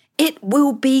receive it, it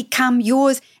will become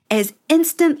yours as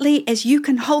instantly as you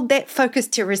can hold that focus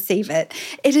to receive it.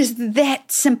 It is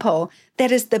that simple.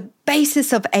 That is the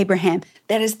basis of Abraham.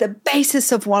 That is the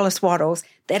basis of Wallace Wattles.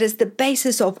 That is the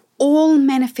basis of all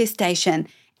manifestation.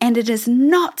 And it is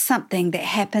not something that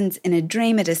happens in a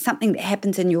dream. It is something that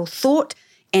happens in your thought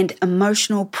and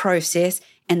emotional process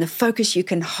and the focus you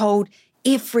can hold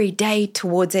every day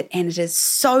towards it. And it is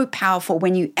so powerful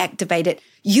when you activate it.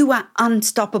 You are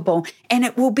unstoppable, and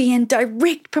it will be in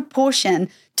direct proportion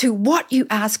to what you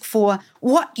ask for,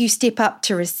 what you step up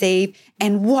to receive,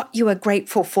 and what you are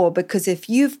grateful for. Because if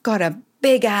you've got a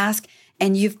big ask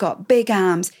and you've got big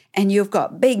arms and you've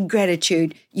got big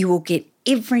gratitude, you will get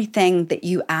everything that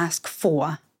you ask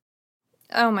for.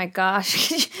 Oh my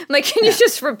gosh. Can you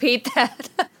just repeat that?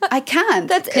 I can't.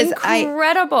 That's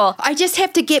incredible. I just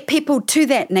have to get people to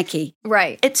that, Nikki.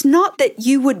 Right. It's not that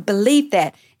you would believe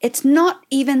that. It's not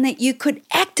even that you could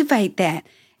activate that.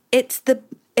 It's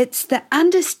the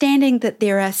understanding that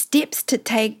there are steps to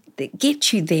take that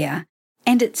get you there.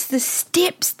 And it's the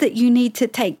steps that you need to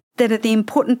take that are the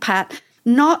important part,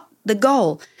 not the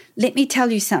goal. Let me tell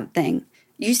you something.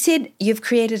 You said you've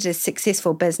created a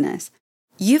successful business.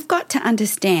 You've got to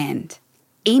understand,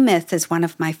 E-Myth is one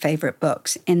of my favorite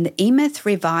books. And the E-Myth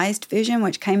revised version,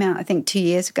 which came out, I think, 2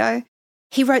 years ago,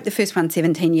 he wrote the first one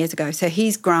 17 years ago. So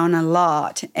he's grown a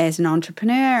lot as an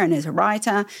entrepreneur and as a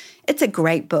writer. It's a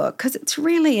great book because it's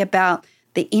really about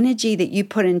the energy that you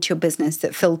put into your business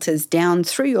that filters down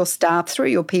through your staff, through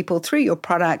your people, through your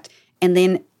product, and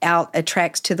then out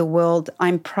attracts to the world.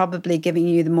 I'm probably giving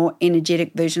you the more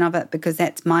energetic version of it because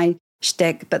that's my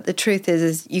shtick. But the truth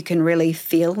is you can really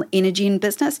feel energy in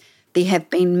business. There have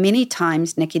been many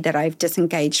times, Nikki, that I've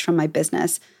disengaged from my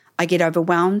business. I get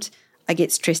overwhelmed. I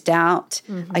get stressed out.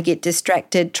 I get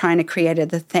distracted trying to create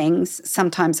other things.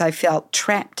 Sometimes I felt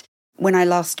trapped when I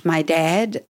lost my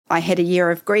dad, I had a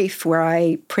year of grief where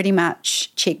I pretty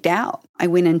much checked out. I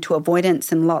went into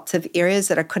avoidance in lots of areas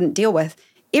that I couldn't deal with.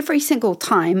 Every single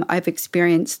time I've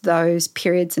experienced those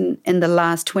periods in the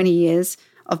last 20 years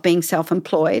of being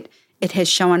self-employed, it has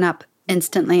shown up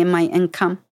instantly in my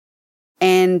income.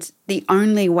 And the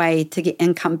only way to get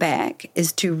income back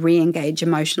is to re-engage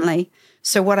emotionally.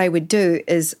 So what I would do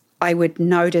is I would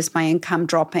notice my income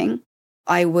dropping.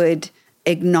 I would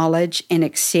acknowledge and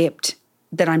accept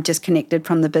that I'm disconnected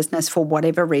from the business for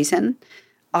whatever reason.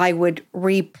 I would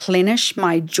replenish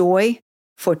my joy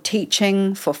for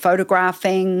teaching, for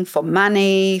photographing, for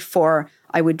money,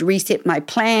 I would reset my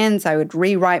plans, I would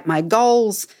rewrite my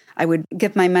goals, I would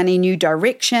give my money new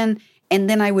direction, and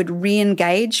then I would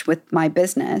re-engage with my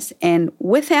business. And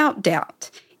without doubt,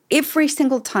 every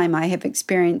single time I have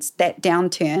experienced that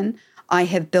downturn, I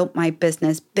have built my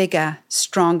business bigger,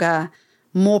 stronger,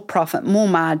 more profit, more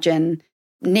margin,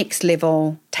 next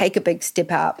level, take a big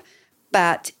step up.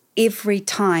 But every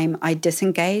time I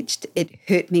disengaged, it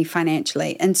hurt me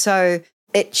financially. And so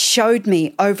it showed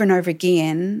me over and over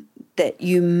again that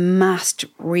you must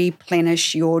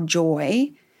replenish your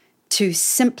joy to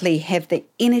simply have the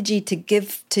energy to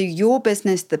give to your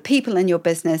business, the people in your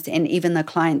business, and even the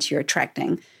clients you're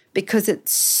attracting. Because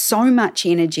it's so much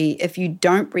energy. If you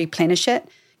don't replenish it,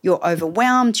 you're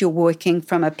overwhelmed. You're working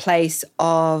from a place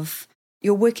of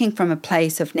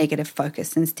negative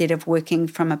focus instead of working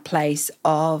from a place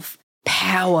of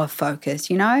power focus,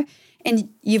 And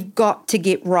you've got to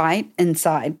get right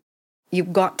inside.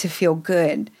 You've got to feel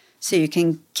good so you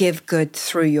can give good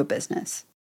through your business.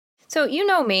 So you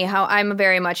know me, how I'm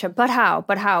very much a but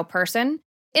how person.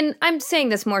 And I'm saying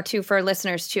this more too for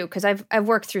listeners too, because I've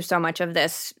worked through so much of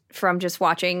this from just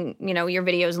watching, your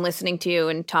videos and listening to you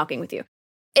and talking with you.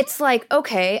 It's like,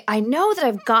 okay, I know that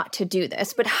I've got to do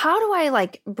this, but how do I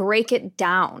break it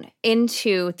down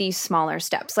into these smaller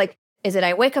steps? Is it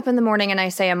I wake up in the morning and I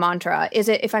say a mantra? Is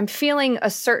it if I'm feeling a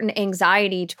certain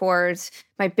anxiety towards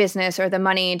my business or the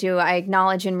money, do I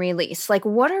acknowledge and release?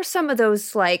 What are some of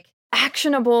those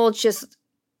actionable, just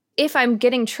if I'm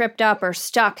getting tripped up or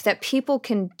stuck that people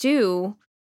can do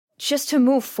just to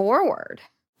move forward?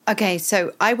 Okay,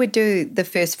 so I would do the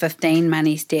first 15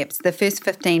 money steps. The first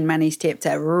 15 money steps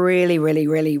are really, really,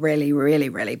 really, really, really,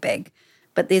 really big.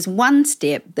 But there's one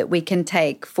step that we can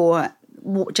take for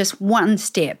just one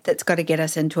step that's got to get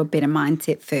us into a better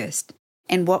mindset first.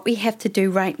 And what we have to do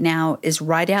right now is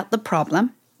write out the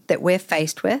problem that we're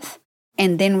faced with.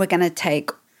 And then we're going to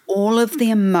take all of the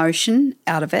emotion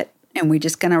out of it. And we're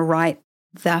just going to write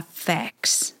the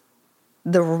facts,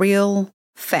 the real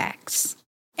facts.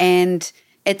 And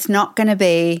it's not going to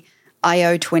be, I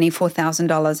owe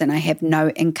 $24,000 and I have no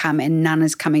income and none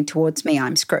is coming towards me,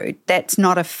 I'm screwed. That's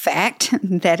not a fact.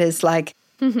 That is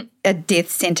a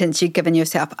death sentence you've given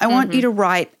yourself. I want you to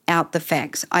write out the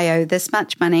facts. I owe this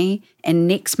much money and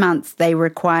next month they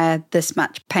require this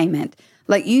much payment.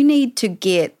 You need to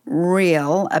get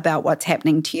real about what's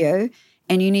happening to you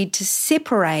and you need to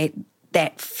separate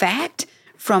that fact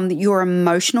from your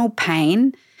emotional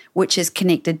pain, which is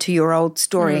connected to your old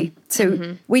story.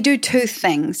 So we do two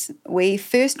things.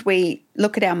 We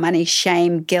look at our money,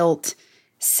 shame, guilt,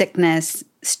 sickness,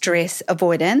 stress,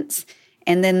 avoidance.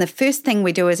 And then the first thing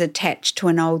we do is attach to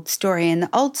an old story. And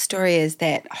the old story is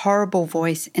that horrible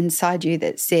voice inside you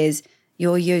that says,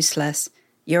 you're useless,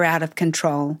 you're out of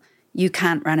control, you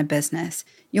can't run a business,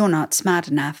 you're not smart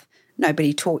enough,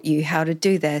 nobody taught you how to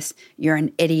do this, you're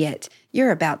an idiot,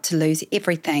 you're about to lose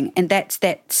everything. And that's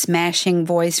that smashing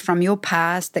voice from your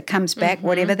past that comes back,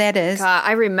 whatever that is. God,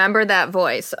 I remember that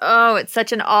voice. Oh, it's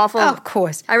such an awful... Oh, of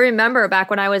course. I remember back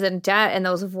when I was in debt and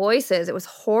those voices, it was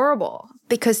horrible.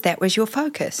 Because that was your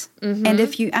focus. And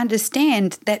if you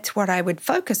understand that's what I would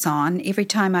focus on, every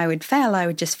time I would fail, I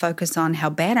would just focus on how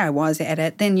bad I was at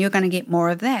it, then you're going to get more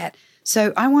of that.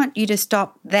 So I want you to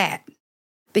stop that.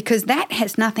 Because that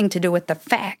has nothing to do with the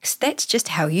facts. That's just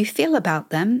how you feel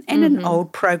about them and an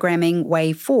old programming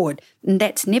way forward. And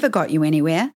that's never got you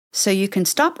anywhere. So you can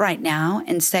stop right now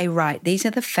and say, right, these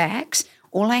are the facts.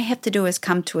 All I have to do is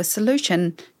come to a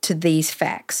solution to these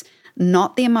facts,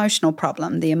 not the emotional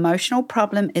problem. The emotional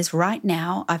problem is right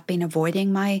now I've been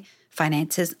avoiding my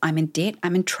finances. I'm in debt.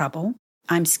 I'm in trouble.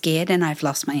 I'm scared and I've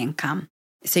lost my income.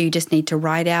 So you just need to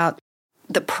write out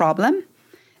the problem,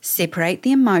 separate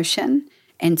the emotion,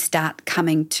 and start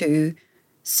coming to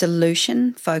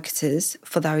solution focuses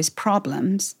for those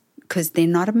problems because they're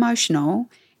not emotional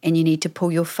and you need to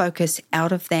pull your focus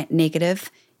out of that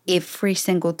negative every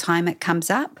single time it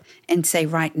comes up and say,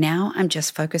 right now, I'm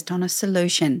just focused on a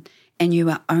solution. And you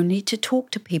are only to talk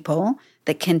to people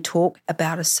that can talk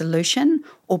about a solution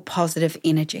or positive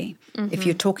energy. If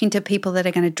you're talking to people that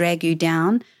are going to drag you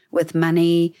down with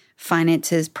money,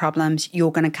 finances, problems,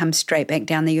 you're going to come straight back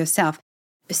down there yourself.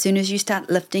 As soon as you start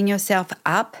lifting yourself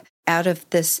up out of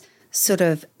this sort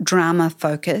of drama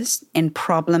focused and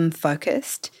problem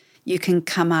focused, you can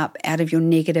come up out of your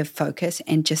negative focus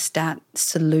and just start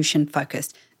solution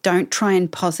focused. Don't try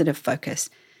and positive focus.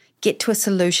 Get to a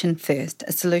solution first.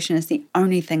 A solution is the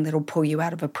only thing that will pull you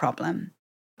out of a problem.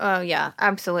 Oh, yeah,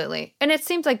 absolutely. And it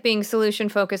seems like being solution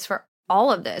focused for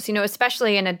all of this,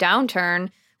 especially in a downturn,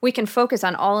 we can focus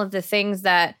on all of the things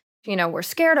that, we're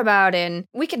scared about, and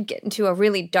we could get into a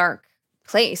really dark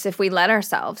place if we let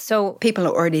ourselves. So people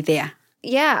are already there.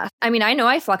 Yeah. I mean, I know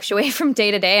I fluctuate from day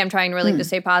to day. I'm trying really to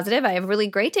stay positive. I have really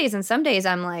great days, and some days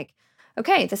I'm like,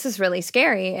 okay, this is really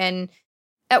scary. And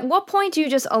at what point do you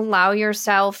just allow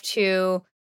yourself to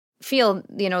feel,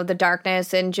 the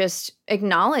darkness and just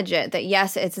acknowledge it, that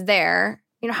yes, it's there?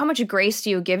 How much grace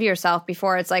do you give yourself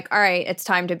before it's like, all right, it's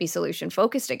time to be solution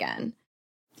focused again?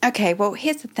 Okay, well,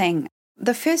 here's the thing.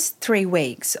 The first 3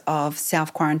 weeks of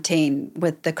self-quarantine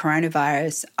with the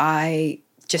coronavirus, I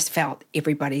just felt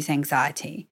everybody's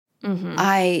anxiety.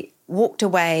 I walked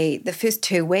away the first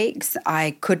 2 weeks.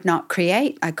 I could not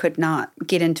create. I could not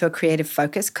get into a creative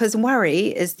focus because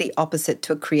worry is the opposite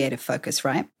to a creative focus,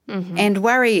 right? And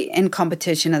worry and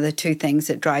competition are the two things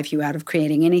that drive you out of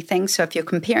creating anything. So if you're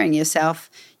comparing yourself,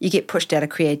 you get pushed out of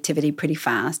creativity pretty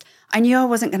fast. I knew I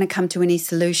wasn't going to come to any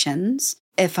solutions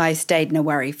if I stayed in a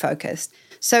worry focus.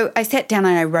 So I sat down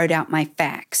and I wrote out my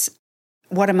facts.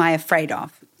 What am I afraid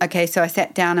of? Okay, so I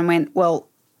sat down and went, well,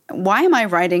 why am I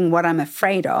writing what I'm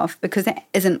afraid of? Because that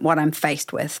isn't what I'm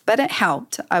faced with. But it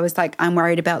helped. I was like, I'm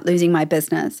worried about losing my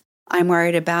business. I'm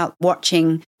worried about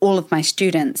watching all of my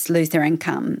students lose their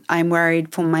income. I'm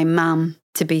worried for my mum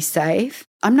to be safe.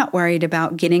 I'm not worried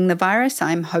about getting the virus.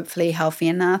 I'm hopefully healthy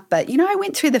enough. But, I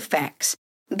went through the facts.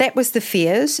 That was the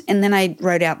fears. And then I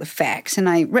wrote out the facts. And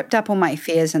I ripped up all my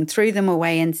fears and threw them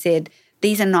away and said,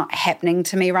 these are not happening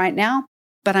to me right now.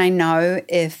 But I know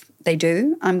if they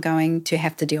do, I'm going to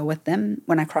have to deal with them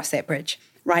when I cross that bridge.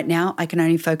 Right now, I can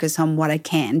only focus on what I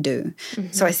can do.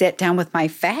 So I sat down with my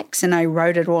facts and I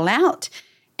wrote it all out,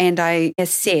 and I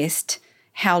assessed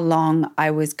how long I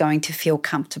was going to feel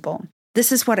comfortable.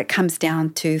 This is what it comes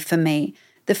down to for me.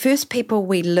 The first people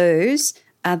we lose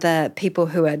are the people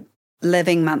who are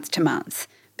living month to month,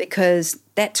 because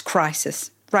that's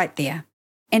crisis right there.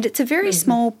 And it's a very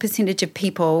small percentage of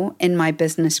people in my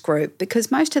business group, because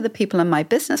most of the people in my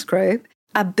business group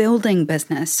are building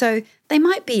business. So they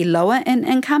might be lower in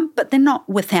income, but they're not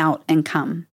without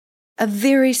income. A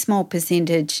very small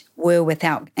percentage were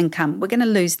without income. We're going to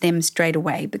lose them straight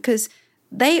away because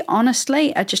they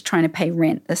honestly are just trying to pay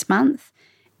rent this month.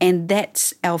 And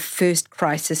that's our first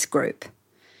crisis group.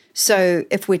 So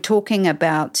if we're talking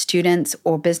about students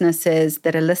or businesses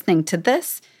that are listening to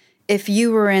this, if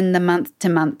you were in the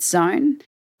month-to-month zone,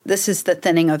 this is the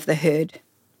thinning of the herd,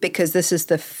 because this is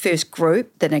the first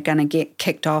group that are going to get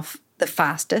kicked off the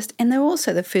fastest. And they're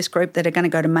also the first group that are going to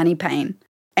go to money pain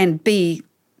and be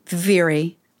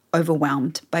very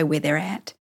overwhelmed by where they're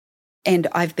at. And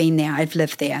I've been there. I've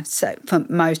lived there. So for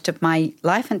most of my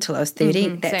life until I was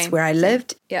 30, that's where I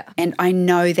lived. Yeah. And I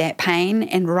know that pain.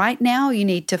 And right now you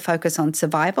need to focus on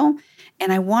survival.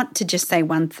 And I want to just say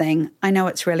one thing. I know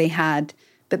it's really hard,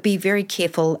 but be very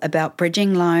careful about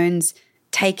bridging loans,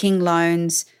 taking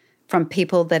loans from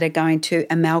people that are going to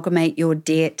amalgamate your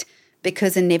debt,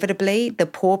 because inevitably the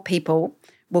poor people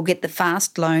will get the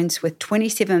fast loans with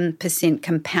 27%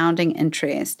 compounding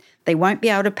interest. They won't be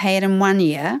able to pay it in 1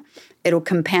 year. It'll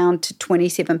compound to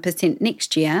 27%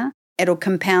 next year. It'll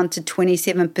compound to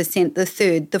 27% the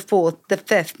third, the fourth, the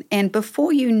fifth. And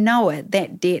before you know it,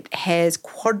 that debt has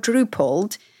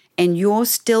quadrupled and you're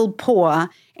still poor.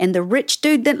 And the rich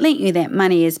dude that lent you that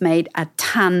money has made a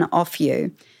ton off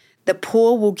you. The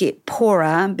poor will get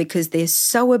poorer because they're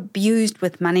so abused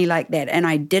with money like that. And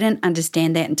I didn't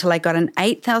understand that until I got an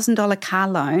 $8,000 car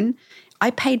loan. I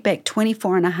paid back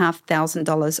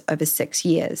 $24,500 over 6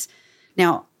 years.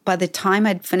 Now, by the time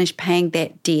I'd finished paying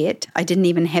that debt, I didn't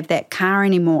even have that car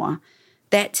anymore.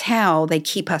 That's how they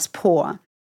keep us poor.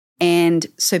 And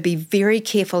so be very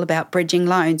careful about bridging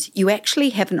loans. You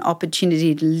actually have an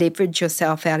opportunity to leverage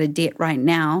yourself out of debt right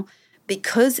now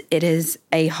because it is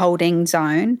a holding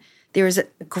zone. There is a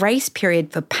grace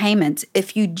period for payments.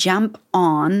 If you jump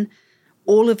on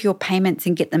all of your payments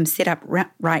and get them set up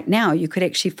right now, you could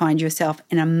actually find yourself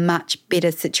in a much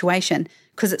better situation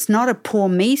because it's not a poor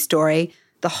me story.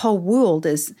 The whole world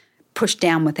is pushed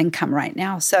down with income right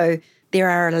now. So there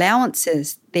are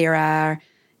allowances. There are,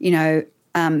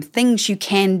 things you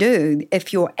can do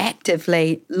if you're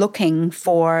actively looking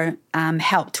for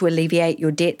help to alleviate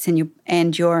your debts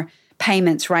and your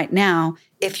payments right now.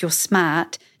 If you're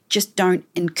smart, just don't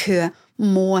incur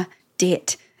more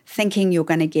debt thinking you're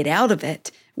going to get out of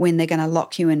it when they're going to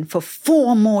lock you in for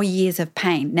 4 more years of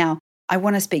pain. Now, I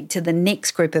want to speak to the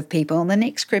next group of people. The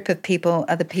next group of people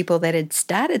are the people that had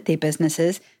started their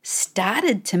businesses,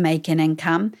 started to make an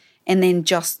income, and then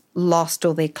just lost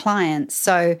all their clients.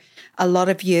 So a lot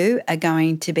of you are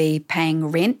going to be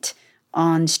paying rent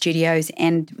on studios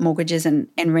and mortgages and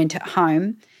rent at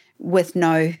home with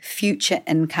no future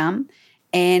income.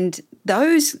 And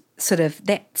those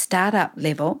that startup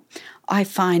level, I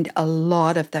find a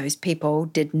lot of those people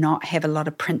did not have a lot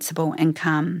of principal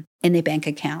income in their bank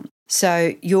account.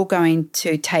 So you're going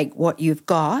to take what you've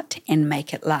got and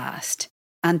make it last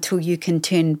until you can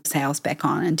turn sales back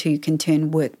on, until you can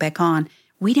turn work back on.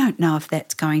 We don't know if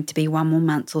that's going to be 1 more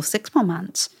month or 6 more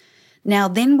months. Now,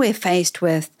 then we're faced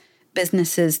with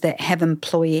businesses that have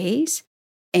employees,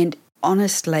 and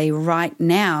honestly, right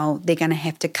now, they're going to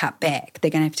have to cut back.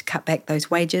 They're going to have to cut back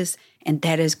those wages, and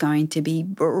that is going to be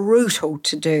brutal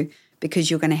to do because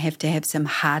you're going to have some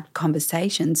hard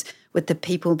conversations with the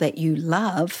people that you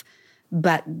love.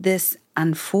 But this,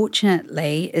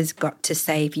 unfortunately, has got to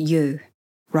save you,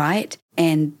 right?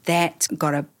 And that's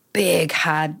got a big,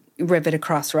 hard river to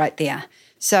cross right there.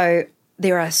 So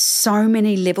there are so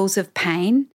many levels of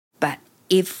pain, but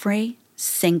every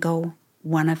single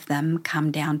one of them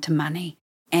come down to money.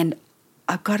 And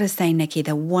I've got to say, Nikki,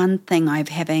 the one thing I'm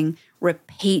having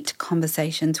repeat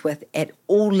conversations with at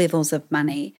all levels of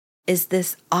money is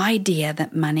this idea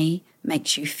that money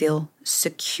makes you feel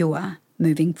secure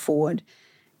moving forward.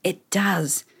 It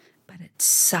does, but it's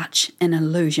such an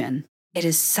illusion. It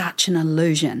is such an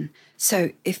illusion.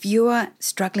 So if you're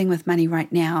struggling with money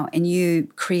right now and you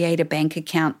create a bank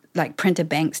account, like print a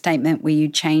bank statement where you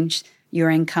change your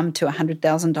income to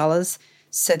 $100,000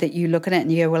 so that you look at it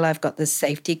and you go, well, I've got this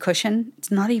safety cushion.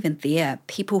 It's not even there.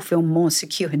 People feel more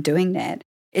secure doing that.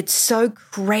 It's so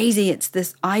crazy. It's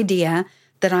this idea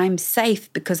that I'm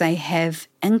safe because I have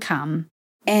income.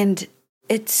 And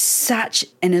it's such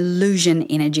an illusion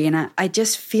energy. And I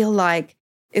just feel like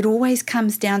it always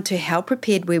comes down to how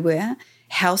prepared we were,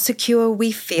 how secure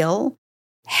we feel,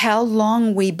 how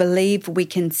long we believe we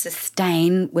can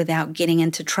sustain without getting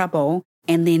into trouble,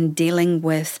 and then dealing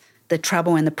with the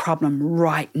trouble and the problem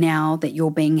right now that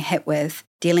you're being hit with,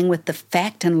 dealing with the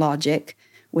fact and logic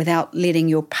without letting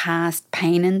your past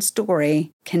pain and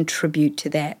story contribute to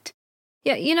that.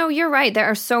 Yeah, you're right. There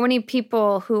are so many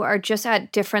people who are just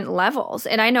at different levels.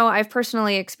 And I know I've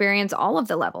personally experienced all of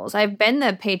the levels. I've been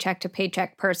the paycheck to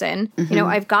paycheck person. Mm-hmm.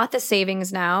 I've got the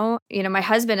savings now. My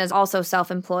husband is also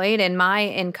self-employed and my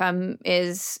income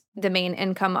is the main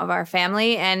income of our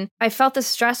family. And I felt the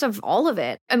stress of all of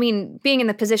it. I mean, being in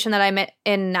the position that I'm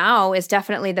in now is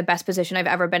definitely the best position I've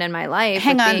ever been in my life.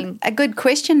 Hang on. A good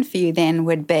question for you then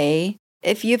would be,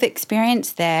 if you've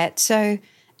experienced that, so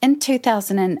in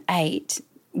 2008,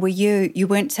 you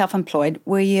weren't self-employed?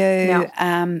 Were you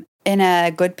No. In a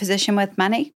good position with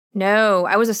money? No,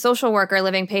 I was a social worker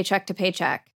living paycheck to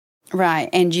paycheck. Right,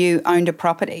 and you owned a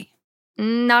property?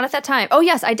 Not at that time. Oh,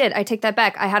 yes, I did. I take that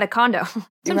back. I had a condo.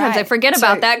 Sometimes I forget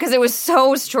about that because it was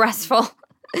so stressful.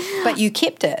 But you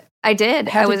kept it. I did.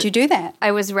 How did you do that?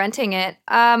 I was renting it.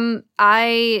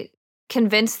 I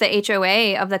convinced the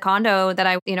HOA of the condo that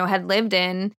I had lived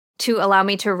in to allow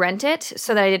me to rent it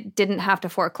so that I didn't have to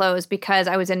foreclose, because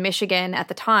I was in Michigan at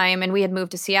the time and we had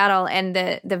moved to Seattle and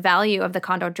the value of the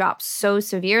condo dropped so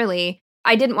severely.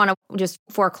 I didn't want to just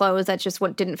foreclose. That's just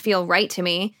what didn't feel right to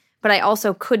me. But I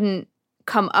also couldn't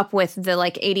come up with the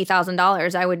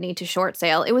 $80,000 I would need to short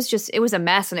sale. It was a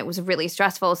mess and it was really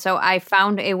stressful. So I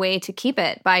found a way to keep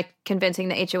it by convincing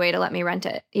the HOA to let me rent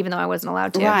it, even though I wasn't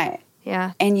allowed to. Right.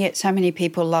 Yeah. And yet so many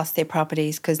people lost their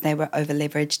properties because they were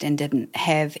over-leveraged and didn't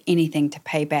have anything to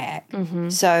pay back. Mm-hmm.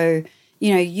 So,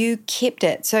 you kept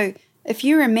it. So if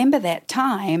you remember that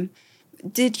time,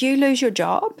 did you lose your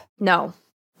job? No.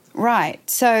 Right.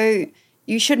 So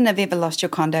you shouldn't have ever lost your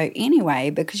condo anyway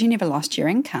because you never lost your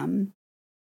income.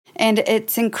 And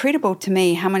it's incredible to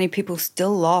me how many people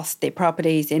still lost their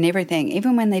properties and everything,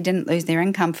 even when they didn't lose their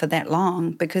income for that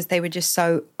long, because they were just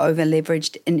so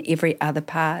over-leveraged in every other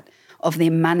part of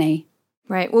their money.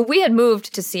 Right. Well, we had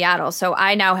moved to Seattle, so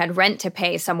I now had rent to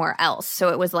pay somewhere else. So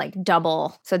it was like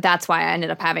double. So that's why I ended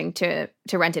up having to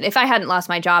rent it. If I hadn't lost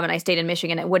my job and I stayed in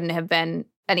Michigan, it wouldn't have been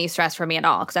any stress for me at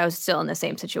all because I was still in the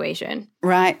same situation.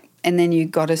 Right. And then you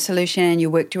got a solution and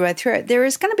you worked your way through it. There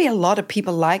is going to be a lot of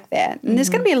people like that. And there's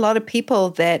going to be a lot of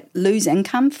people that lose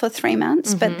income for 3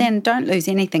 months, but then don't lose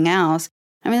anything else.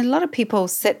 I mean, a lot of people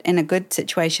sit in a good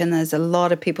situation. There's a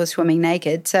lot of people swimming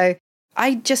naked. So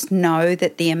I just know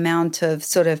that the amount of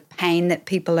sort of pain that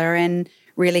people are in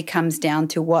really comes down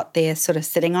to what they're sort of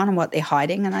sitting on and what they're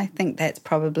hiding. And I think that's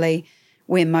probably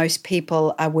where most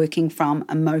people are working from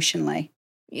emotionally.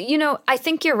 I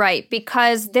think you're right,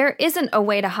 because there isn't a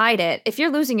way to hide it. If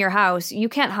you're losing your house, you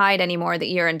can't hide anymore that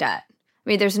you're in debt. I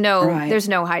mean, there's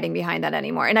no hiding behind that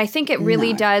anymore. And I think it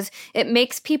really does. It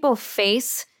makes people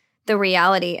face the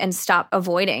reality and stop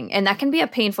avoiding. And that can be a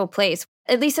painful place.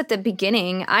 At least at the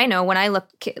beginning, I know when I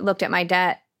looked at my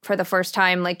debt for the first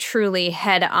time, like truly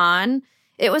head on,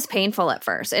 it was painful at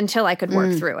first until I could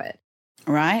work through it.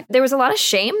 Right. There was a lot of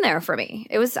shame there for me.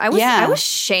 I was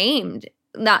shamed,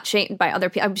 not shamed by other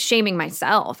people. I was shaming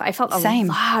myself. I felt a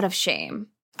lot of shame.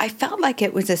 I felt like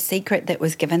it was a secret that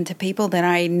was given to people that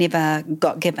I never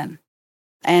got given.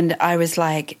 And I was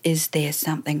like, is there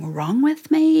something wrong with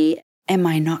me? Am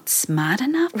I not smart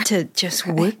enough to just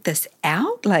work this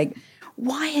out? Like,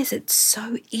 why is it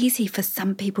so easy for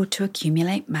some people to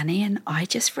accumulate money and I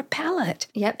just repel it?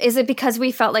 Yep. Is it because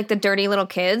we felt like the dirty little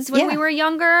kids when we were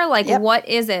younger? Like, what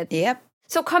is it? Yep.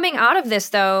 So coming out of this,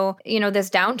 though, this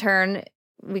downturn,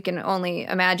 we can only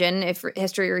imagine if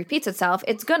history repeats itself,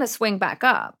 it's going to swing back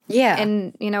up. Yeah.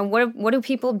 And, what do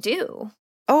people do?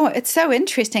 Oh, it's so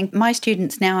interesting. My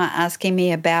students now are asking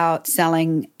me about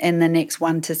selling in the next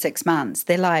 1 to 6 months.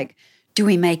 They're like, do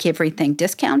we make everything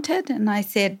discounted? And I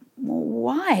said, well,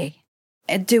 why?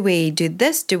 Do we do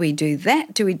this? Do we do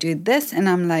that? Do we do this? And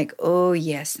I'm like, oh,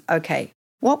 yes. Okay.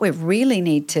 What we really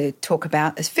need to talk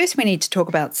about is first we need to talk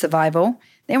about survival.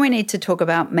 Then we need to talk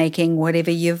about making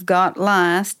whatever you've got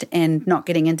last and not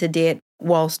getting into debt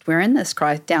whilst we're in this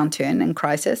downturn and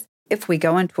crisis. If we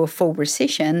go into a full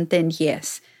recession, then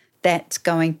yes, that's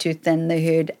going to thin the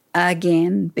herd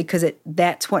again because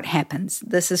that's what happens.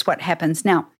 This is what happens.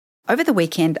 Now, over the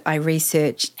weekend, I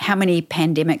researched how many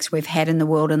pandemics we've had in the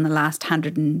world in the last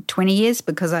 120 years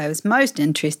because I was most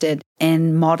interested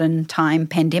in modern time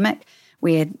pandemic.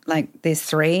 There's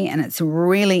 3, and it's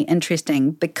really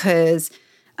interesting because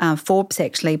Forbes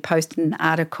actually posted an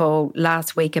article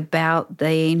last week about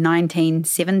the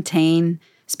 1917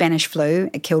 Spanish flu.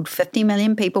 It killed 50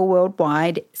 million people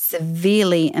worldwide,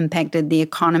 severely impacted the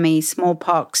economy.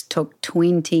 Smallpox took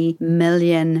 20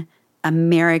 million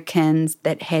Americans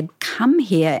that had come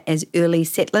here as early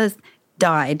settlers,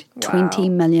 died. Wow. 20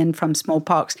 million from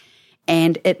smallpox.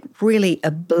 And it really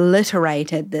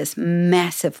obliterated this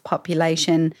massive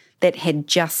population that had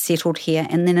just settled here.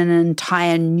 And then an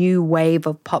entire new wave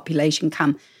of population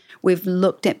come. We've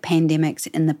looked at pandemics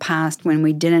in the past when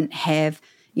we didn't have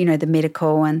the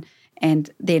medical and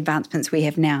the advancements we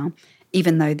have now,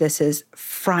 even though this is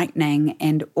frightening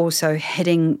and also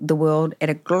hitting the world at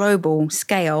a global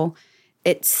scale,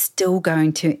 it's still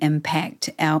going to impact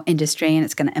our industry and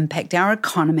it's going to impact our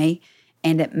economy,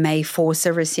 and it may force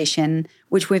a recession,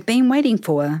 which we've been waiting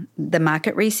for. The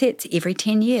market resets every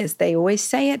 10 years. They always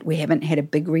say it. We haven't had a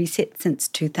big reset since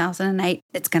 2008.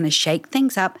 It's going to shake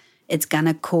things up. It's going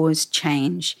to cause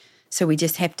change. So we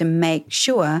just have to make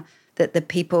sure that the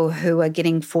people who are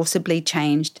getting forcibly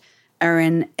changed are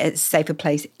in as safe a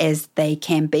place as they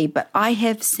can be. But I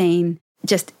have seen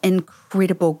just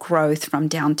incredible growth from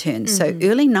downturns. So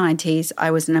early 90s, I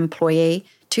was an employee.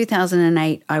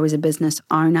 2008, I was a business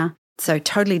owner. So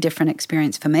totally different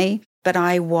experience for me. But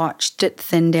I watched it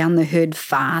thin down the herd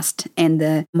fast. And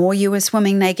the more you were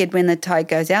swimming naked when the tide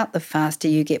goes out, the faster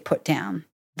you get put down.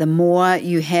 The more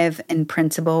you have in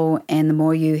principle and the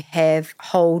more you have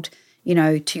hold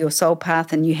to your soul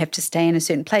path and you have to stay in a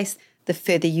certain place, the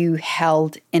further you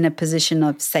held in a position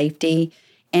of safety.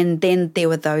 And then there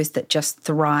were those that just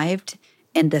thrived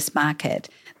in this market.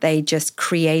 They just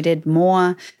created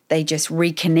more. They just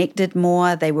reconnected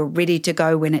more. They were ready to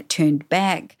go when it turned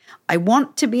back. I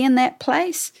want to be in that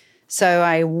place. So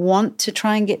I want to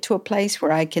try and get to a place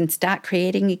where I can start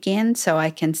creating again, so I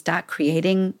can start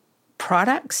creating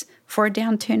products for a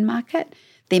downturn market.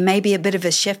 There may be a bit of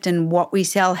a shift in what we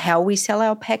sell, how we sell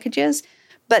our packages,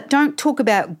 but don't talk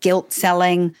about guilt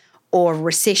selling or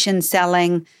recession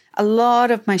selling. A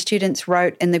lot of my students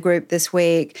wrote in the group this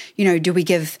week, do we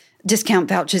give discount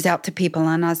vouchers out to people?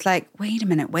 And I was like, wait a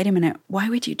minute, why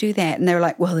would you do that? And they were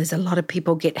like, well, there's a lot of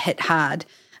people get hit hard.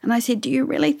 And I said, do you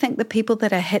really think the people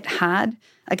that are hit hard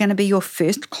are going to be your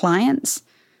first clients?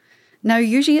 No,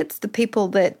 usually it's the people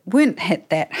that weren't hit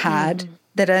that hard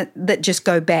that just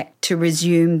go back to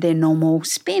resume their normal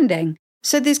spending.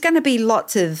 So there's going to be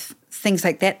lots of things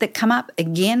like that come up.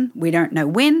 Again, we don't know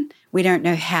when, we don't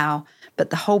know how, but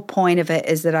the whole point of it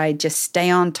is that I just stay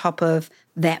on top of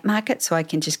that market so I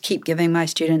can just keep giving my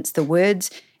students the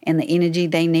words and the energy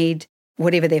they need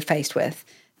whatever they're faced with.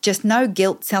 Just no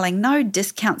guilt selling, no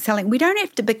discount selling. We don't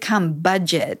have to become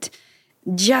budget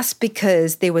just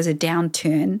because there was a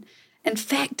downturn. In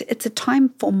fact, it's a time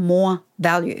for more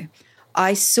value.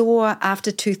 I saw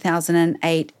after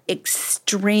 2008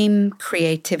 extreme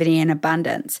creativity and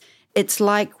abundance. It's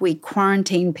like we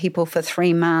quarantine people for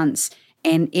 3 months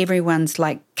and everyone's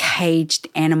like caged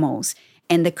animals.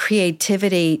 And the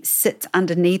creativity sits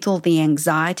underneath all the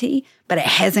anxiety, but it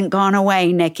hasn't gone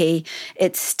away, Nikki.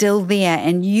 It's still there.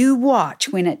 And you watch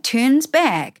when it turns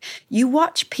back, you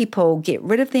watch people get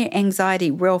rid of their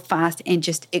anxiety real fast and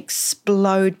just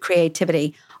explode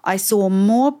creativity. I saw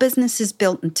more businesses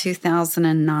built in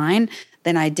 2009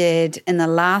 than I did in the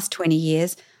last 20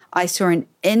 years. I saw an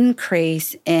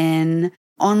increase in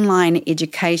online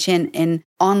education, in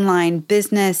online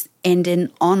business, and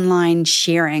in online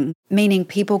sharing, meaning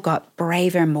people got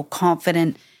braver and more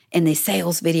confident in their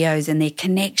sales videos and their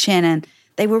connection, and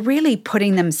they were really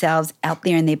putting themselves out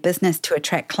there in their business to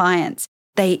attract clients.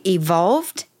 They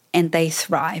evolved and they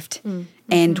thrived. Mm-hmm.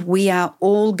 And we are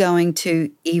all going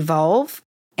to evolve.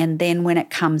 And then when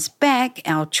it comes back,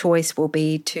 our choice will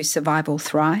be to survive or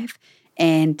thrive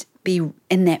and be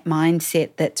in that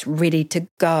mindset that's ready to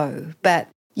go. But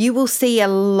you will see a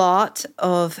lot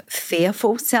of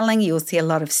fearful selling. You'll see a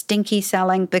lot of stinky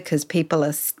selling because people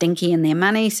are stinky in their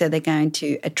money, so they're going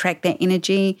to attract that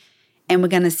energy. And we're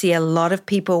going to see a lot of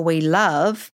people we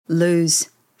love lose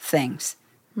things,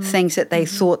 things that they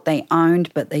thought they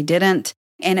owned, but they didn't.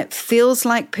 And it feels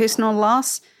like personal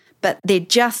loss, but they're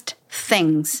just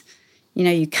things. You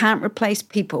know, you can't replace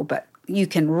people, but you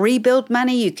can rebuild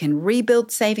money, you can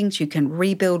rebuild savings, you can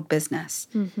rebuild business.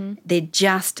 Mm-hmm. They're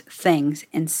just things.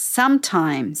 And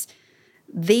sometimes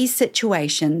these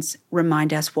situations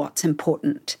remind us what's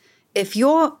important. If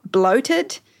you're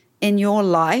bloated in your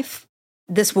life,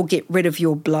 this will get rid of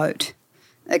your bloat.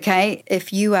 Okay?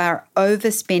 If you are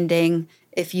overspending,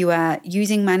 if you are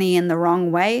using money in the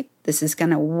wrong way, this is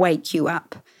going to wake you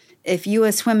up. If you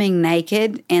are swimming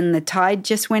naked and the tide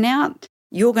just went out,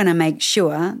 you're going to make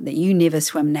sure that you never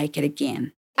swim naked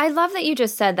again. I love that you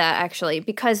just said that, actually,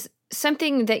 because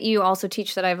something that you also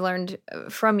teach that I've learned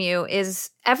from you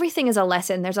is everything is a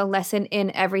lesson. There's a lesson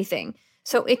in everything.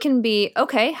 So it can be,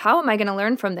 okay, how am I going to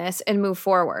learn from this and move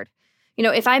forward? You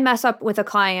know, if I mess up with a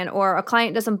client or a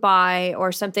client doesn't buy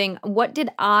or something, what did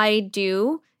I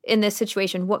do in this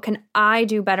situation? What can I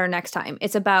do better next time?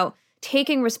 It's about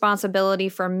taking responsibility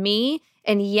for me.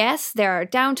 And yes, there are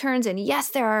downturns, and yes,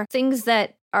 there are things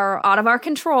that are out of our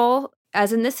control,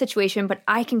 as in this situation, but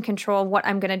I can control what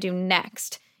I'm going to do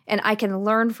next. And I can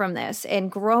learn from this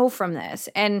and grow from this.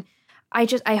 And I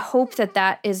hope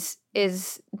that is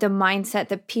the mindset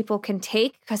that people can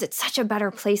take, because it's such a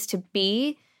better place to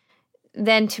be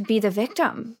than to be the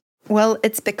victim. Well,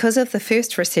 it's because of the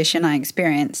first recession I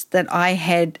experienced that I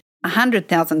had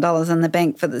 $100,000 in the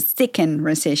bank for the second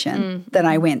recession that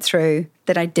I went through,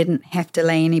 that I didn't have to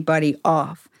lay anybody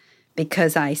off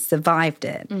because I survived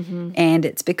it. Mm-hmm. And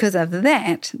it's because of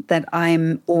that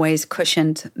I'm always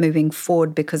cushioned moving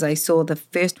forward, because I saw the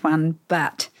first one.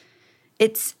 But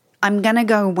I'm going to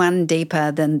go one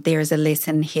deeper than there's a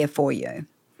lesson here for you.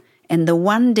 And the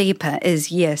one deeper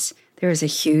is, yes, there is a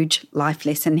huge life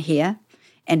lesson here.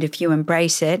 And if you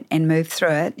embrace it and move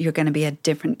through it, you're going to be a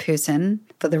different person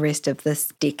for the rest of this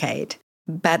decade.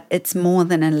 But it's more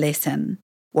than a lesson.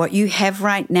 What you have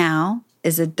right now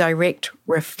is a direct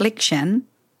reflection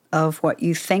of what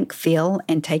you think, feel,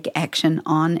 and take action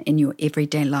on in your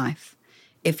everyday life.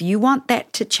 If you want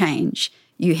that to change,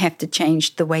 you have to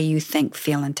change the way you think,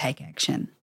 feel, and take action.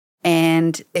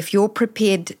 And if you're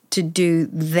prepared to do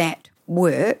that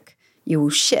work, you will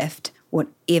shift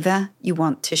whatever you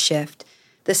want to shift.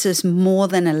 This is more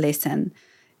than a lesson.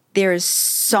 There is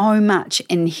so much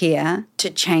in here to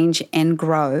change and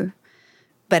grow,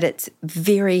 but it's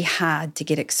very hard to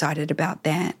get excited about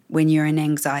that when you're in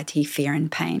anxiety, fear,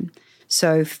 and pain.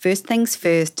 So first things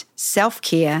first,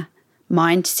 self-care,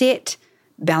 mindset,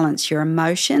 balance your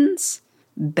emotions,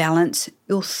 balance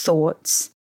your thoughts,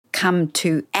 come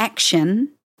to action,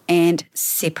 and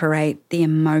separate the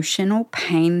emotional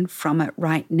pain from it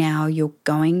right now. You're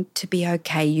going to be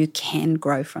okay. You can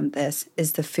grow from this,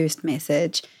 is the first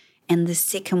message. And the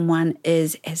second one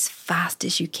is, as fast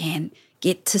as you can,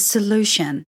 get to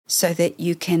solution so that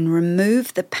you can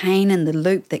remove the pain and the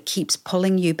loop that keeps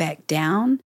pulling you back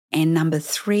down. And number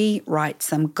 3, write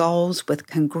some goals with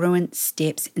congruent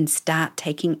steps and start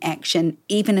taking action,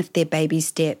 even if they're baby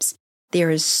steps. There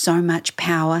is so much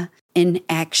power in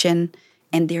action.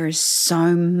 And there is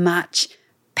so much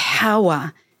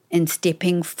power in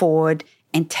stepping forward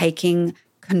and taking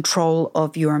control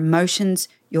of your emotions,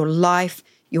 your life,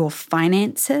 your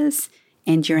finances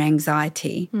and your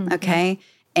anxiety, okay?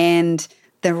 And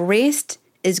the rest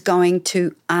is going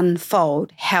to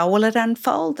unfold. How will it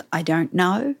unfold? I don't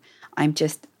know. I'm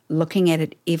just looking at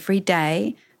it every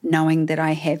day, knowing that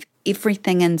I have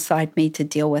everything inside me to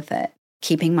deal with it,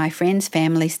 keeping my friends,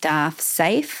 family, staff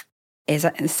safe as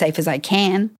I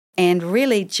can, and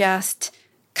really just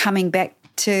coming back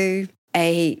to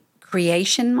a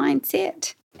creation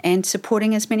mindset and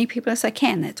supporting as many people as I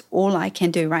can. That's all I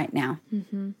can do right now.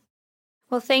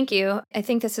 Well, thank you. I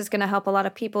think this is going to help a lot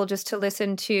of people just to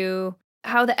listen to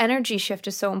how the energy shift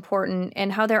is so important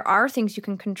and how there are things you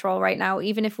can control right now,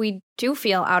 even if we do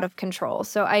feel out of control.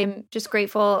 So I'm just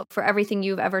grateful for everything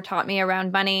you've ever taught me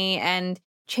around money and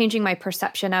changing my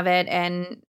perception of it.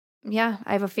 And yeah,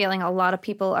 I have a feeling a lot of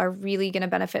people are really going to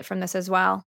benefit from this as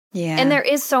well. Yeah. And there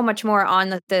is so much more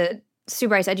on the Sue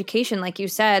Bryce education, like you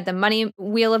said, the money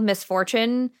wheel of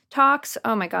misfortune talks.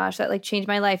 Oh my gosh, that like changed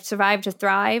my life. Survive to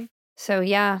thrive. So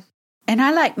yeah. And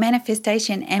I like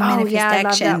manifestation and manifest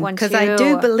action because I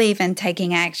do believe in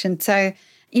taking action. So,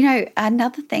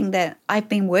 another thing that I've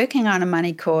been working on a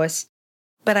money course,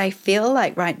 but I feel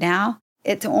like right now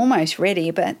it's almost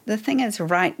ready. But the thing is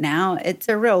right now, it's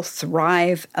a real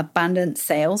thrive abundant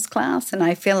sales class. And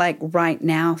I feel like right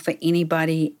now for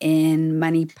anybody in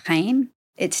money pain,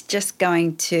 it's just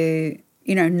going to,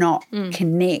 not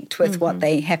connect with what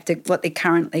they're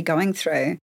currently going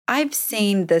through. I've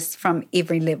seen this from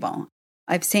every level.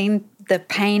 I've seen the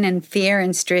pain and fear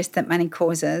and stress that money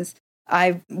causes.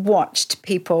 I've watched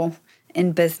people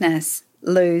in business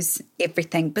lose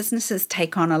everything. Businesses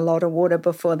take on a lot of water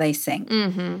before they sink.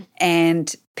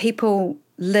 And people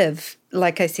live,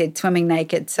 like I said, swimming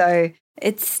naked. So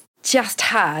it's just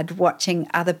hard watching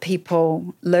other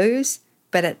people lose.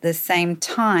 But at the same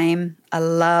time, I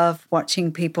love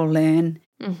watching people learn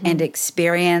and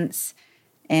experience.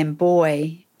 And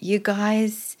boy, you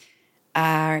guys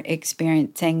are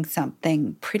experiencing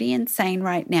something pretty insane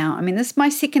right now. I mean, this is my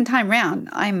second time round.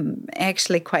 I'm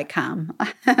actually quite calm.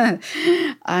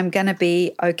 I'm going to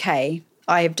be okay.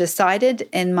 I have decided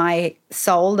in my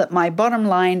soul that my bottom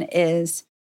line is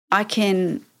I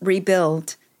can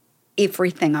rebuild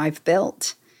everything I've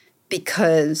built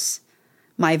because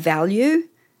my value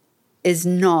is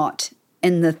not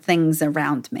in the things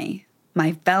around me.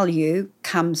 My value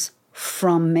comes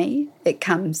from me. It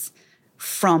comes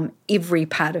from every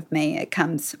part of me. It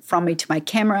comes from me to my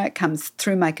camera. It comes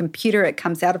through my computer. It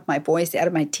comes out of my voice, out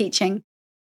of my teaching.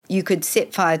 You could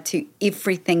set fire to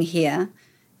everything here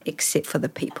except for the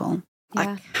people.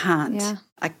 Yeah.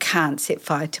 I can't set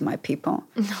fire to my people.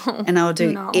 No, and I'll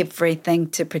do everything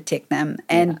to protect them.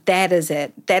 And that is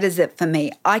it. That is it for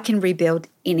me. I can rebuild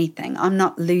anything. I'm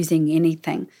not losing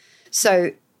anything.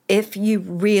 So if you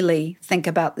really think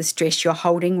about the stress you're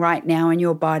holding right now in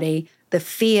your body, the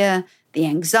fear, the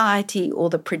anxiety, or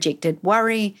the projected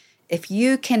worry, if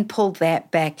you can pull that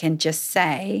back and just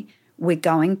say, we're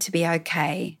going to be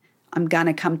okay. I'm going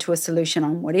to come to a solution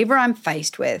on whatever I'm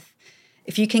faced with.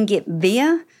 If you can get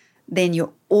there, then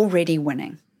you're already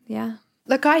winning. Yeah.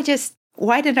 Look,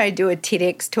 why did I do a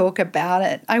TEDx talk about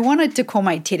it? I wanted to call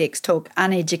my TEDx talk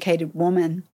Uneducated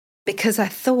Woman because I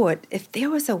thought if there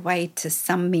was a way to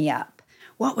sum me up,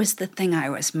 what was the thing I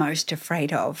was most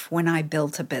afraid of when I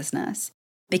built a business?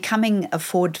 Becoming a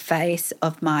forward face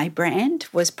of my brand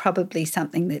was probably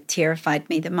something that terrified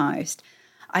me the most.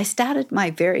 I started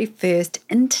my very first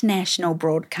international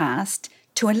broadcast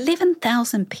to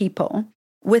 11,000 people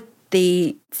with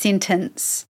the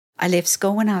sentence, I left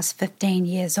school when I was 15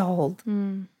 years old.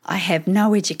 I have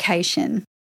no education.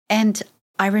 And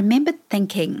I remembered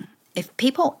thinking, if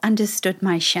people understood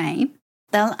my shame,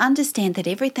 they'll understand that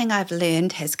everything I've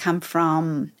learned has come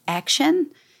from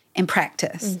action and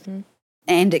practice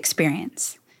and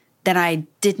experience, that I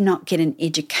did not get an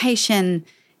education,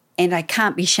 and I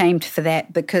can't be shamed for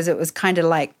that because it was kind of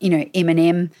like,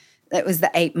 Eminem. That was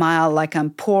the 8 Mile, like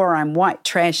I'm poor, I'm white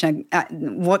trash.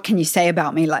 What can you say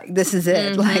about me? Like, this is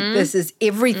it. Like, this is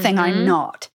everything I'm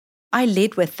not. I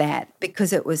led with that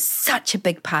because it was such a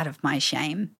big part of my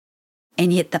shame.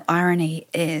 And yet the irony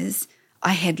is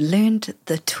I had learned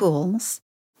the tools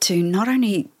to not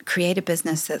only create a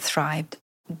business that thrived,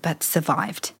 but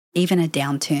survived, even a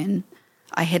downturn.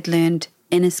 I had learned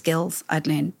inner skills. I'd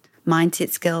learned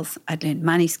mindset skills. I'd learned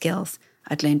money skills.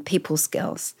 I'd learned people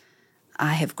skills.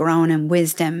 I have grown in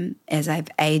wisdom as I've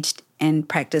aged and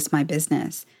practiced my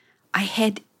business. I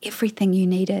had everything you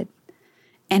needed.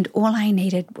 And all I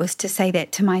needed was to say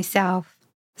that to myself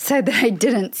so that I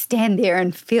didn't stand there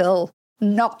and feel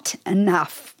not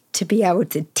enough to be able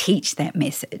to teach that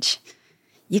message.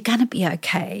 You're going to be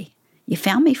okay. You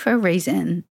found me for a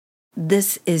reason.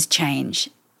 This is change.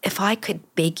 if I could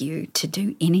beg you to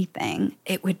do anything,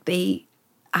 it would be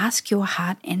ask your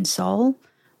heart and soul,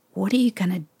 what are you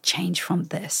going to change from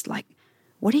this? Like,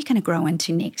 what are you going to grow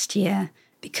into next year?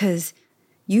 Because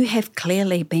you have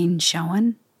clearly been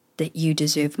shown that you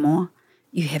deserve more.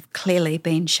 You have clearly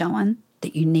been shown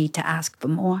that you need to ask for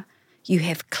more. You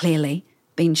have clearly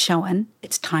been shown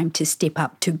it's time to step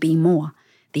up to be more.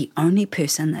 The only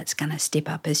person that's going to step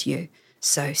up is you.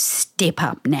 So step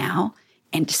up now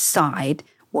and decide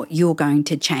what you're going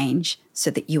to change so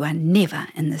that you are never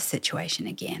in this situation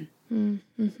again.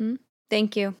 Mm-hmm.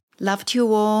 Thank you. Love to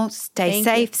you all. Stay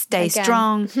safe, stay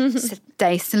strong,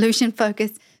 stay solution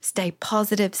focused, stay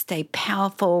positive, stay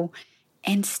powerful,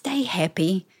 and stay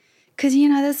happy. Because,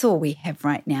 that's all we have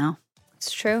right now.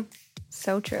 It's true.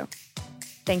 So true.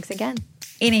 Thanks again.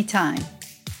 Anytime.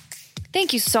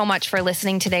 Thank you so much for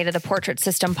listening today to the Portrait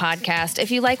System podcast.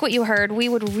 If you like what you heard, we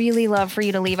would really love for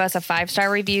you to leave us a 5-star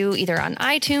review either on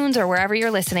iTunes or wherever you're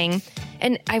listening.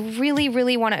 And I really,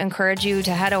 really want to encourage you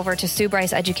to head over to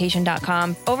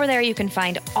SueBryceEducation.com. Over there, you can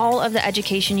find all of the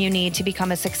education you need to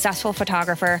become a successful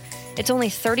photographer. It's only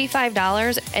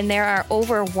 $35, and there are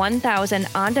over 1,000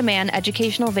 on-demand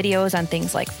educational videos on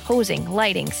things like posing,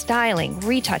 lighting, styling,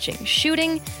 retouching,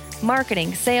 shooting,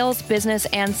 marketing, sales, business,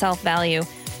 and self-value.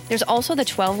 There's also the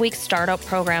 12-week startup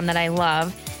program that I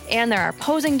love. And there are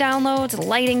posing downloads,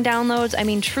 lighting downloads. I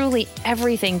mean, truly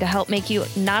everything to help make you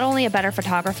not only a better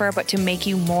photographer, but to make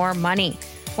you more money.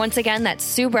 Once again, that's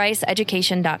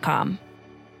SueBryceEducation.com.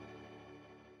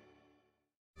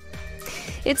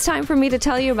 It's time for me to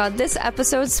tell you about this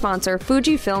episode's sponsor,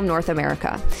 Fujifilm North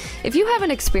America. If you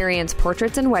haven't experienced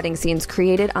portraits and wedding scenes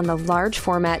created on the large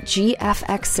format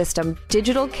GFX system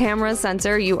digital camera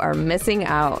sensor, you are missing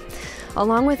out.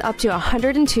 Along with up to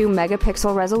 102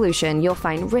 megapixel resolution, you'll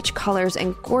find rich colors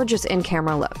and gorgeous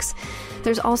in-camera looks.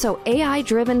 There's also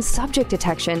AI-driven subject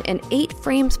detection and 8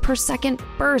 frames per second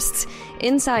bursts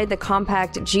inside the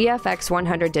compact GFX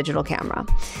 100 digital camera.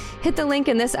 Hit the link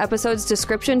in this episode's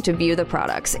description to view the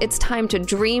products. It's time to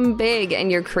dream big in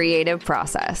your creative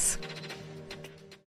process.